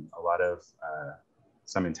sting, and a lot of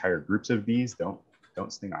some entire groups of bees don't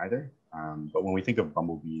sting either. But when we think of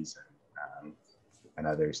bumblebees and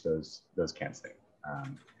others, those can sting.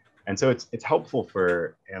 And so it's helpful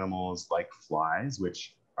for animals like flies,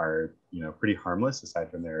 which are pretty harmless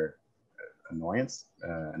aside from their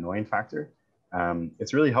annoying factor.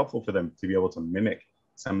 It's really helpful for them to be able to mimic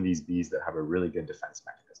some of these bees that have a really good defense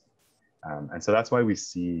mechanism. And so that's why we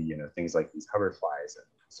see things like these hoverflies and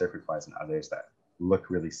syrphid flies and others that look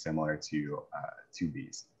really similar to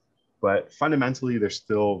bees. But fundamentally, they're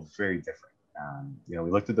still very different. We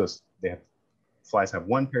looked at those. Flies have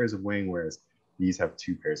one pairs of wing, whereas bees have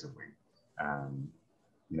two pairs of wing.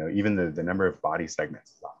 Even the number of body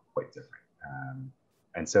segments is often quite different.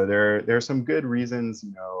 And so there are some good reasons,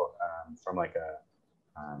 from like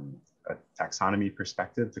a taxonomy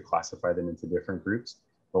perspective to classify them into different groups.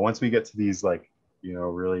 But once we get to these like, you know,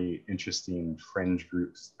 really interesting fringe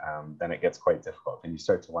groups, then it gets quite difficult. And you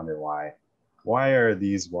start to wonder why are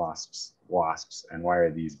these wasps and why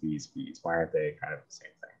are these bees bees? Why aren't they kind of the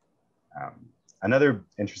same thing? Another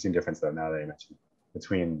interesting difference though, now that I mentioned,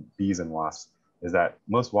 between bees and wasps is that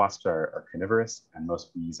most wasps are carnivorous and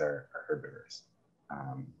most bees are herbivorous.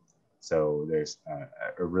 So there's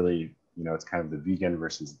a really, you know, it's kind of the vegan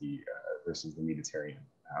versus the meatitarian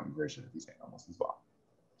version of these animals as well.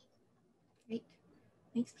 Great.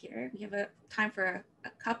 Thanks, Peter. We have time for a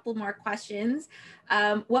couple more questions.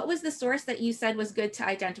 What was the source that you said was good to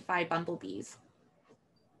identify bumblebees?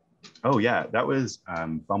 Oh yeah, that was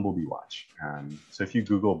Bumblebee Watch. So if you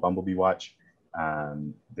Google Bumblebee Watch,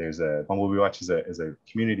 there's a Bumblebee Watch is a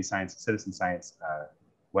community science, citizen science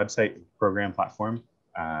website program platform,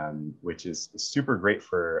 which is super great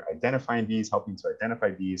for identifying bees, helping to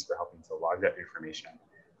identify bees, for helping to log that information.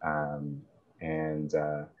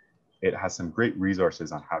 It has some great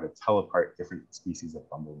resources on how to tell apart different species of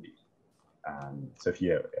bumblebee. So if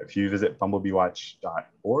you visit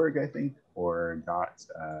bumblebeewatch.org, I think, or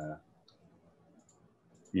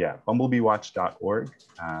bumblebeewatch.org,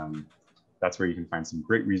 that's where you can find some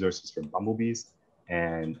great resources for bumblebees.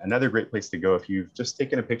 And another great place to go if you've just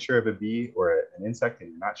taken a picture of a bee or an insect and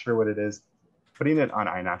you're not sure what it is, putting it on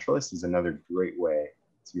iNaturalist is another great way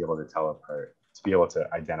to be able to tell apart, to be able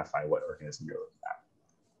to identify what organism you're looking at.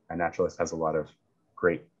 iNaturalist has a lot of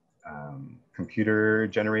great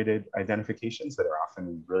computer-generated identifications that are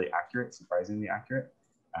often really accurate, surprisingly accurate.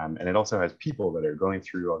 And it also has people that are going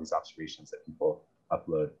through all these observations that people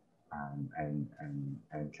upload and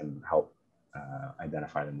can help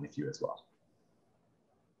identify them with you as well.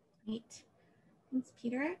 Great. Thanks,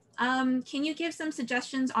 Peter. Can you give some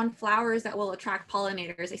suggestions on flowers that will attract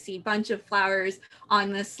pollinators? I see a bunch of flowers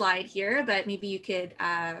on this slide here, but maybe you could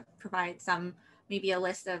provide maybe a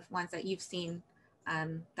list of ones that you've seen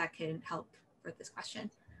that could help for this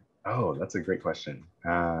question. Oh, that's a great question.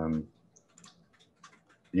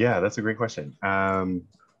 Yeah, that's a great question.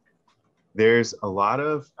 There's a lot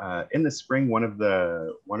of, in the spring, one of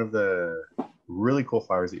the really cool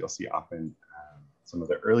flowers that you'll see often, some of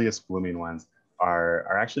the earliest blooming ones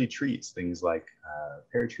are actually trees, things like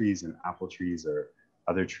pear trees and apple trees or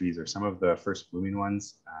other trees, or some of the first blooming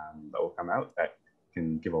ones that will come out that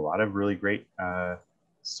can give a lot of really great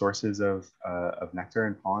sources of nectar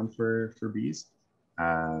and pollen for bees.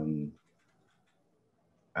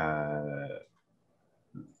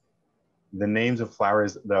 The names of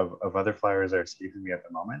flowers, of other flowers, are escaping me at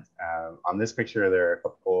the moment. On this picture, there are a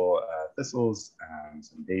couple thistles,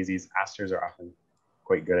 some daisies. Asters are often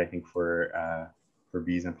quite good, I think, for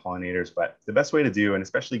bees and pollinators. But the best way to do, and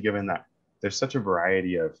especially given that there's such a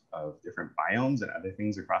variety of different biomes and other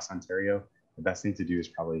things across Ontario, the best thing to do is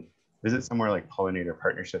probably visit somewhere like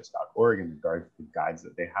pollinatorpartnerships.org and the guides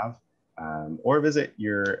that they have, or visit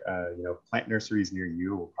your plant nurseries near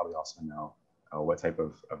you. Will probably also know what type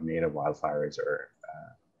of native wildflowers are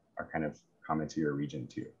kind of common to your region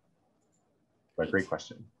too. But great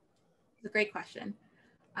question. It's a great question.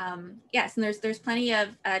 Yes, and there's plenty of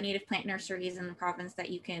native plant nurseries in the province that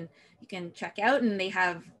you can check out, and they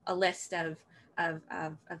have a list of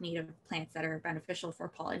native plants that are beneficial for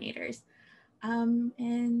pollinators.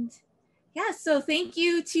 And yeah, so thank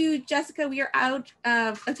you to Jessica. We are out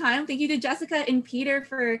of time. Thank you to Jessica and Peter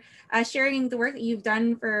for sharing the work that you've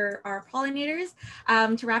done for our pollinators.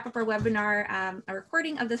 To wrap up our webinar, a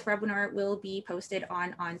recording of this webinar will be posted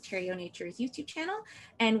on Ontario Nature's YouTube channel,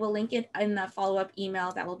 and we'll link it in the follow-up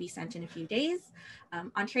email that will be sent in a few days.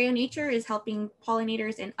 Ontario Nature is helping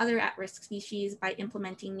pollinators and other at-risk species by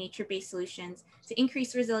implementing nature-based solutions to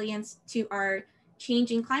increase resilience to our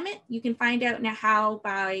changing climate. You can find out now how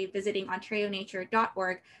by visiting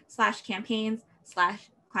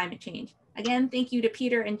ontarionature.org/campaigns/climate change. Again, thank you to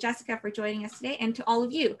Peter and Jessica for joining us today, and to all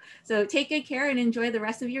of you. So take good care and enjoy the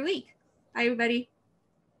rest of your week. Bye, everybody.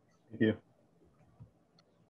 Thank you.